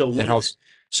 density. Okay. And it helps.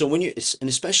 So when and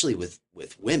especially with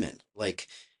women, like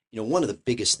one of the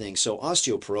biggest things. So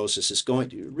osteoporosis is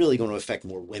really going to affect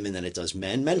more women than it does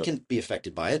men. Men can be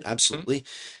affected by it, absolutely,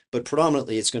 but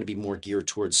predominantly it's going to be more geared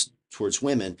towards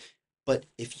women. But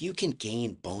if you can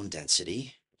gain bone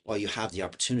density while you have the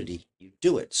opportunity, you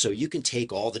do it. So you can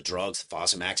take all the drugs,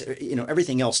 Fosamax,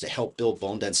 everything else to help build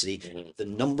bone density. The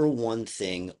number one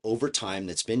thing over time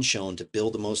that's been shown to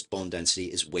build the most bone density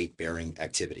is weight-bearing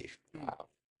activity. Wow.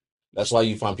 That's why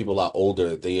you find people a lot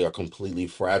older. They are completely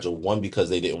fragile. One, because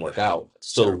they didn't work out.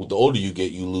 So Terrible. the older you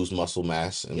get, you lose muscle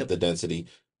mass and the density.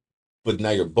 But now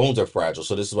your bones are fragile.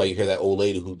 So this is why you hear that old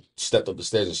lady who stepped up the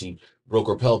stairs and she broke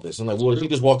her pelvis. I'm like, well, she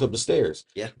just walked up the stairs.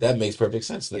 Yeah. That makes perfect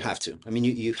sense. You have to. I mean,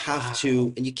 you have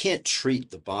to, and you can't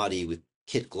treat the body with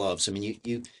kid gloves. I mean,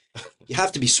 you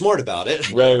have to be smart about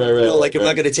it. Right. Like I'm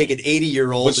not going to take an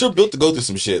 80-year-old. But you're built to go through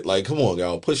some shit. Like, come on,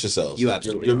 y'all, push yourselves. You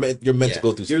absolutely you're meant to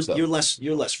go through some stuff. You're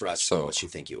less fragile than what you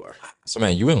think you are. So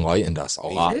man, you enlightened us a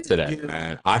lot Yeah. today,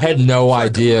 man. I had no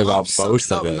idea about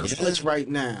most of it. it. Let's right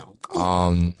now.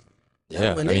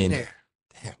 Yeah, I Went in mean, there.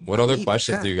 damn, what other Deep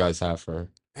questions cut. do you guys have for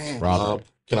Man. Robert?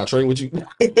 Can I train with you?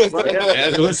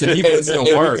 Listen, he puts in And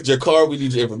we work. need your card. We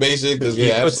need your information. Because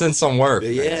He puts in some work.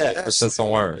 man. Yeah. He puts in some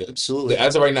work. Absolutely.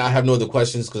 As of right now, I have no other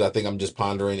questions because I think I'm just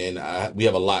pondering, and we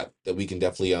have a lot that we can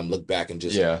definitely look back and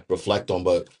just reflect on.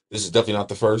 But this is definitely not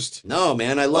the first. No,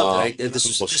 man, I love it.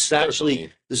 This most is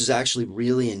certainly. actually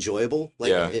really enjoyable.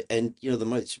 Like, Yeah. and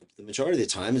the majority of the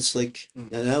time, it's like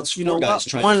now it's You four know guys what?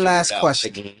 trying. One to figure last it out.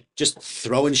 question. Like, just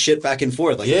throwing shit back and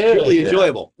forth. Like, Yeah, it's really yeah.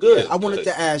 enjoyable. Good. I wanted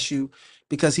to ask you,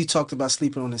 because he talked about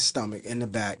sleeping on his stomach in the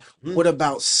back. Mhm. What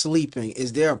about sleeping?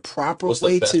 Is there a proper What's the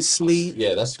way best? to sleep?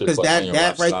 Yeah, that's a good Because question. your that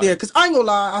left right side. there. Because I ain't gonna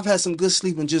lie, I've had some good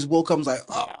sleep and just woke up and was like,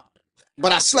 oh,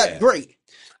 but I slept Yeah. great.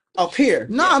 Up here,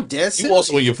 no, I'm dead. You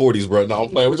also in your 40s, bro. No, I'm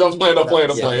playing. I'm playing. I'm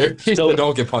playing. He So- said,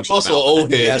 don't get punched. I'm in the also mouth.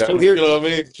 old head. Yeah, so you know what I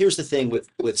mean? Here's the thing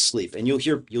with sleep, and you'll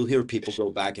hear people go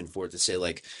back and forth and say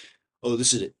like, "Oh,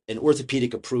 this is an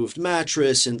orthopedic approved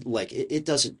mattress," and like it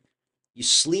doesn't. You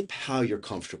sleep how you're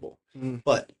comfortable, Mm.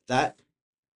 but that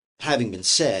having been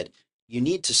said, you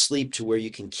need to sleep to where you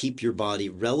can keep your body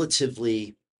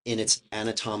relatively in its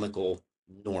anatomical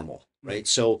normal, right?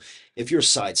 So if you're a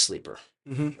side sleeper,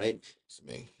 Mhm. right? It's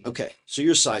me. Okay, so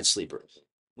you're a side sleeper.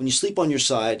 When you sleep on your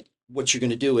side, what you're going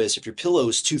to do is if your pillow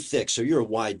is too thick, so you're a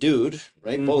wide dude,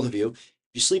 right? Mhm. Both of you,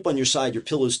 If you sleep on your side, your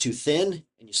pillow's too thin,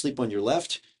 and you sleep on your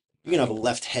left, you're gonna have a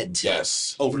left head tilt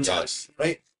Yes. over time,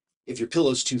 right? If your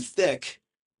pillow's too thick,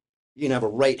 you're gonna have a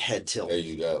right head tilt. There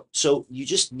you go. So you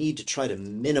just need to try to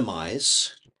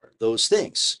minimize those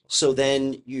things. So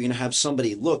then you're gonna have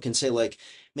somebody look and say like,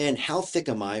 man, how thick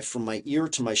am I from my ear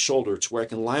to my shoulder to where I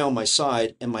can lie on my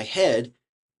side and my head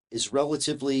is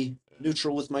relatively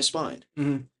neutral with my spine.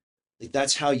 Mhm. Like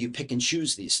that's how you pick and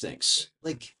choose these things.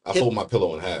 Like I fold my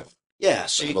pillow in half. yeah,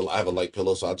 so I have a light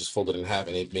pillow, so I just fold it in half,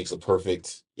 and it makes a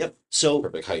perfect So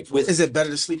height. For with Is it better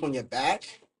to sleep on your back?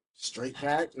 Straight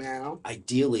back now?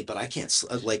 ideally, but I can't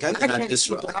like I've I had can't this.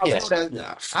 sleep on- Yeah, I come can't.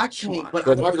 on. But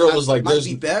But my girl was like, might "There's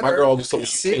be better. my girl was I like,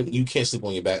 sit. you can't sleep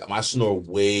on your back." I snore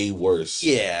way worse.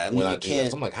 Yeah, I mean when I you do that.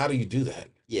 can't. So I'm like, "How do you do that?"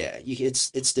 Yeah,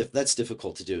 that's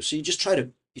difficult to do. So you just try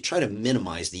to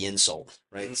minimize the insult,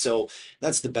 right? So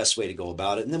that's the best way to go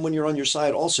about it. And then when you're on your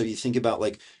side, also you think about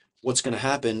like what's going to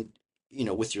happen,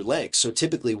 with your legs. So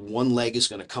typically one leg is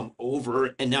going to come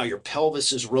over, and now your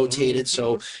pelvis is rotated.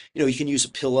 So you can use a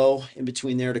pillow in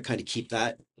between there to kind of keep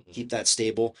that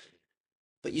stable.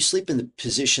 But you sleep in the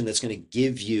position that's going to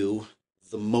give you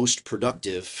the most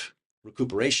productive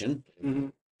recuperation.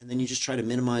 Mhm. And then you just try to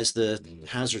minimize the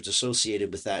hazards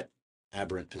associated with that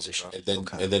aberrant position. And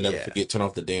then never Yeah. forget, turn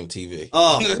off the damn TV.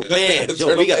 Oh man,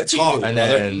 yo, we gotta talk, And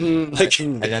brother. then, Mhm. Like,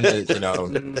 and then,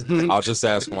 Mhm. I'll just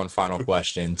ask one final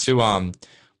question.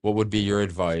 What would be your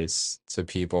advice to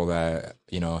people that,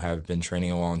 have been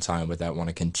training a long time, but that want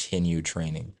to continue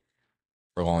training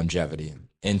for longevity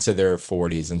into their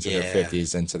 40s, into their Yeah.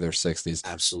 50s, into their 60s?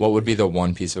 absolutely. What would be the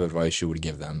one piece of advice you would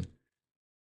give them?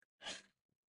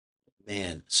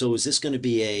 Man, so is this going to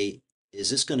be a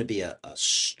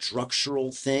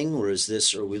structural thing, or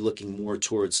are we looking more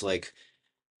towards like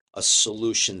a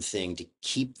solution thing to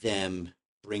keep them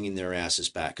bringing their asses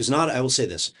back? Because I will say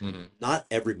this, not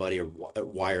everybody are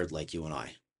wired like you and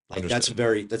I. Like that's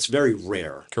Understood. very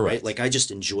rare, right? Correct. Like I just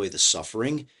enjoy the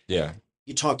suffering. Yeah.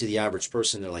 You talk to the average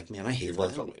person, they're like, man, I hate You that. run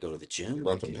I from don't it. go to the gym.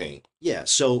 Run from pain. Yeah.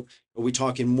 So are we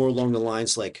talking more along the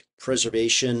lines like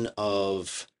preservation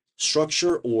of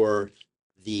structure, or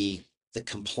the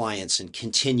compliance and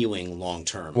continuing long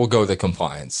term? We'll go the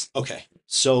compliance. Okay.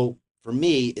 So for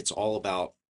me, it's all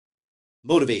about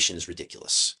motivation is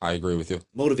ridiculous. I agree with you.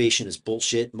 Motivation is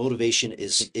bullshit. Motivation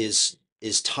is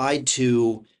tied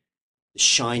to the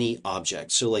shiny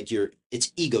object. So like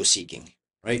it's ego seeking,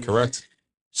 right? Correct.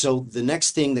 So the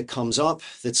next thing that comes up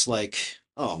that's like,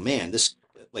 oh man, this,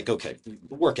 like, okay, the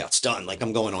workout's done. Like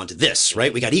I'm going on to this,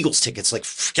 right? We got Eagles tickets. Like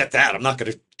forget that. I'm not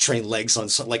going to train legs on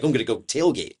something. Like I'm going to go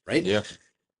tailgate, right? Yeah.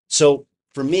 So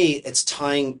for me, it's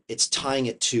tying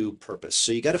it to purpose.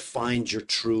 So you got to find your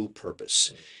true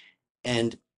purpose.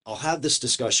 And I'll have this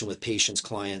discussion with patients,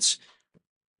 clients.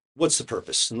 What's the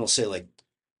purpose? And they'll say like,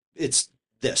 it's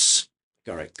this.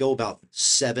 All right, go about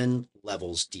 7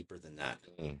 levels deeper than that.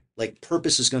 Mm. Like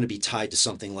purpose is going to be tied to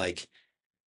something like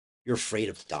you're afraid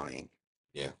of dying.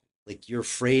 Yeah. Like you're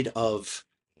afraid of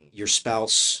your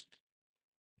spouse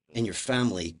and your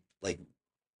family, like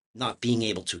not being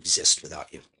able to exist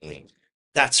without you. Mm.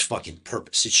 That's fucking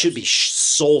purpose. It should be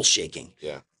soul shaking.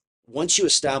 Yeah. Once you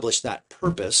establish that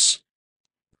purpose,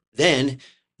 then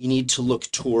you need to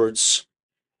look towards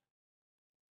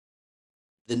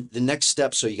the next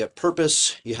step. So you got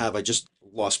purpose, I just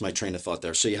lost my train of thought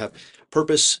there. So you have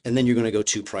purpose, and then you're going to go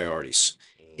to priorities.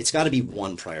 It's got to be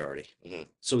one priority. Mhm.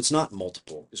 So it's not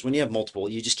multiple, because when you have multiple,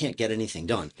 you just can't get anything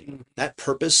done. That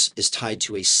purpose is tied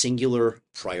to a singular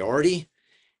priority.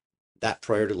 That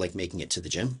priority, like making it to the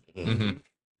gym, Mm-hmm.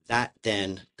 that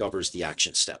then governs the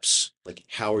action steps. Like,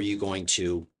 how are you going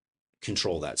to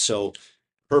control that? So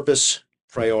purpose,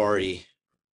 priority,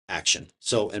 action.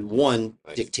 So, and one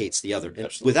Nice. dictates the other. And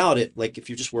Absolutely. without it, like if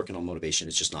you're just working on motivation,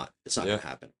 it's not Yeah. going to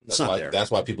happen. It's That's not why, there. That's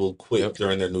why people quit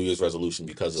during their New Year's resolution,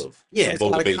 because of Yeah, It's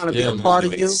gotta motivation. kind of be Yeah, a part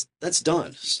of you. that's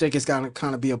done. Think it's gotta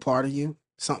kind of be a part of you.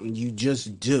 Something you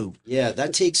just do. Yeah,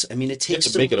 that takes, I mean, it You have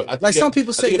takes to make it. Like some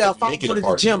people say that if I make it go a to the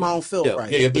part of gym, you. I don't feel Yeah.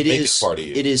 right. Yeah, you have to It make is- it part of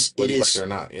you. it is whether you like is it or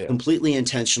not. Yeah, completely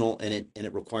intentional, and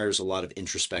it requires a lot of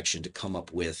introspection to come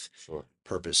up with sure.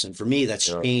 purpose. And for me, that's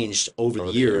Yeah. changed over the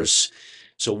Over the years.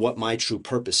 So what my true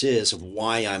purpose is, of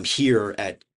why I'm here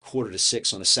at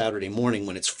 5:45 on a Saturday morning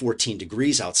when it's 14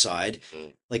 degrees outside,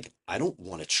 Mm. like I don't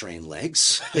want to train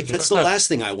legs. Like that's the last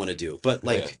thing I want to do. But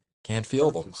like, Can't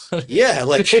feel them. yeah,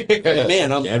 like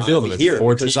man, I'm Can't feel them. It's here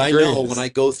 14 because I know degrees. when I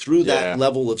go through that Yeah.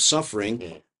 level of suffering,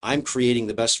 Mm. I'm creating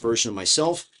the best version of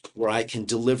myself where I can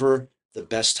deliver the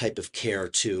best type of care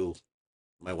to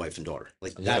my wife and daughter.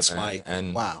 Like Yeah, that's man. my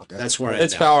and Wow. that's where I am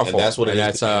it's now. powerful. And that's what it and is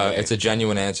that's to be a man. it's a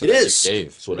genuine answer It that is. you gave.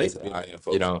 That's what it is to be a man,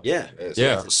 folks. You know, Yeah. Yes,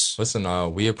 yeah. Yes.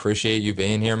 Listen, we appreciate you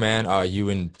being here, man.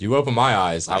 You opened my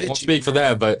eyes. I Did won't you? speak for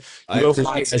that, but I you opened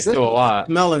my appreciate eyes it. to a lot.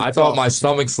 Smelling I thought stuff. my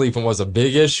stomach sleeping was a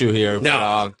big issue here.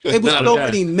 No. But, It was No, so yeah.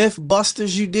 many myth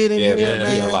busters you did in Yeah, here, man,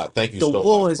 yeah, a man. lot. Thank you The so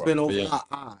wall much, has bro. been over Yeah. our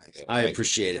eyes. I Thank you.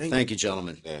 appreciate it. Thank you,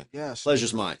 gentlemen. Yeah. Yes.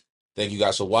 Pleasure's mine. Thank you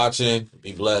guys for watching.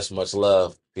 Be blessed. Much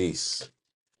love. Peace.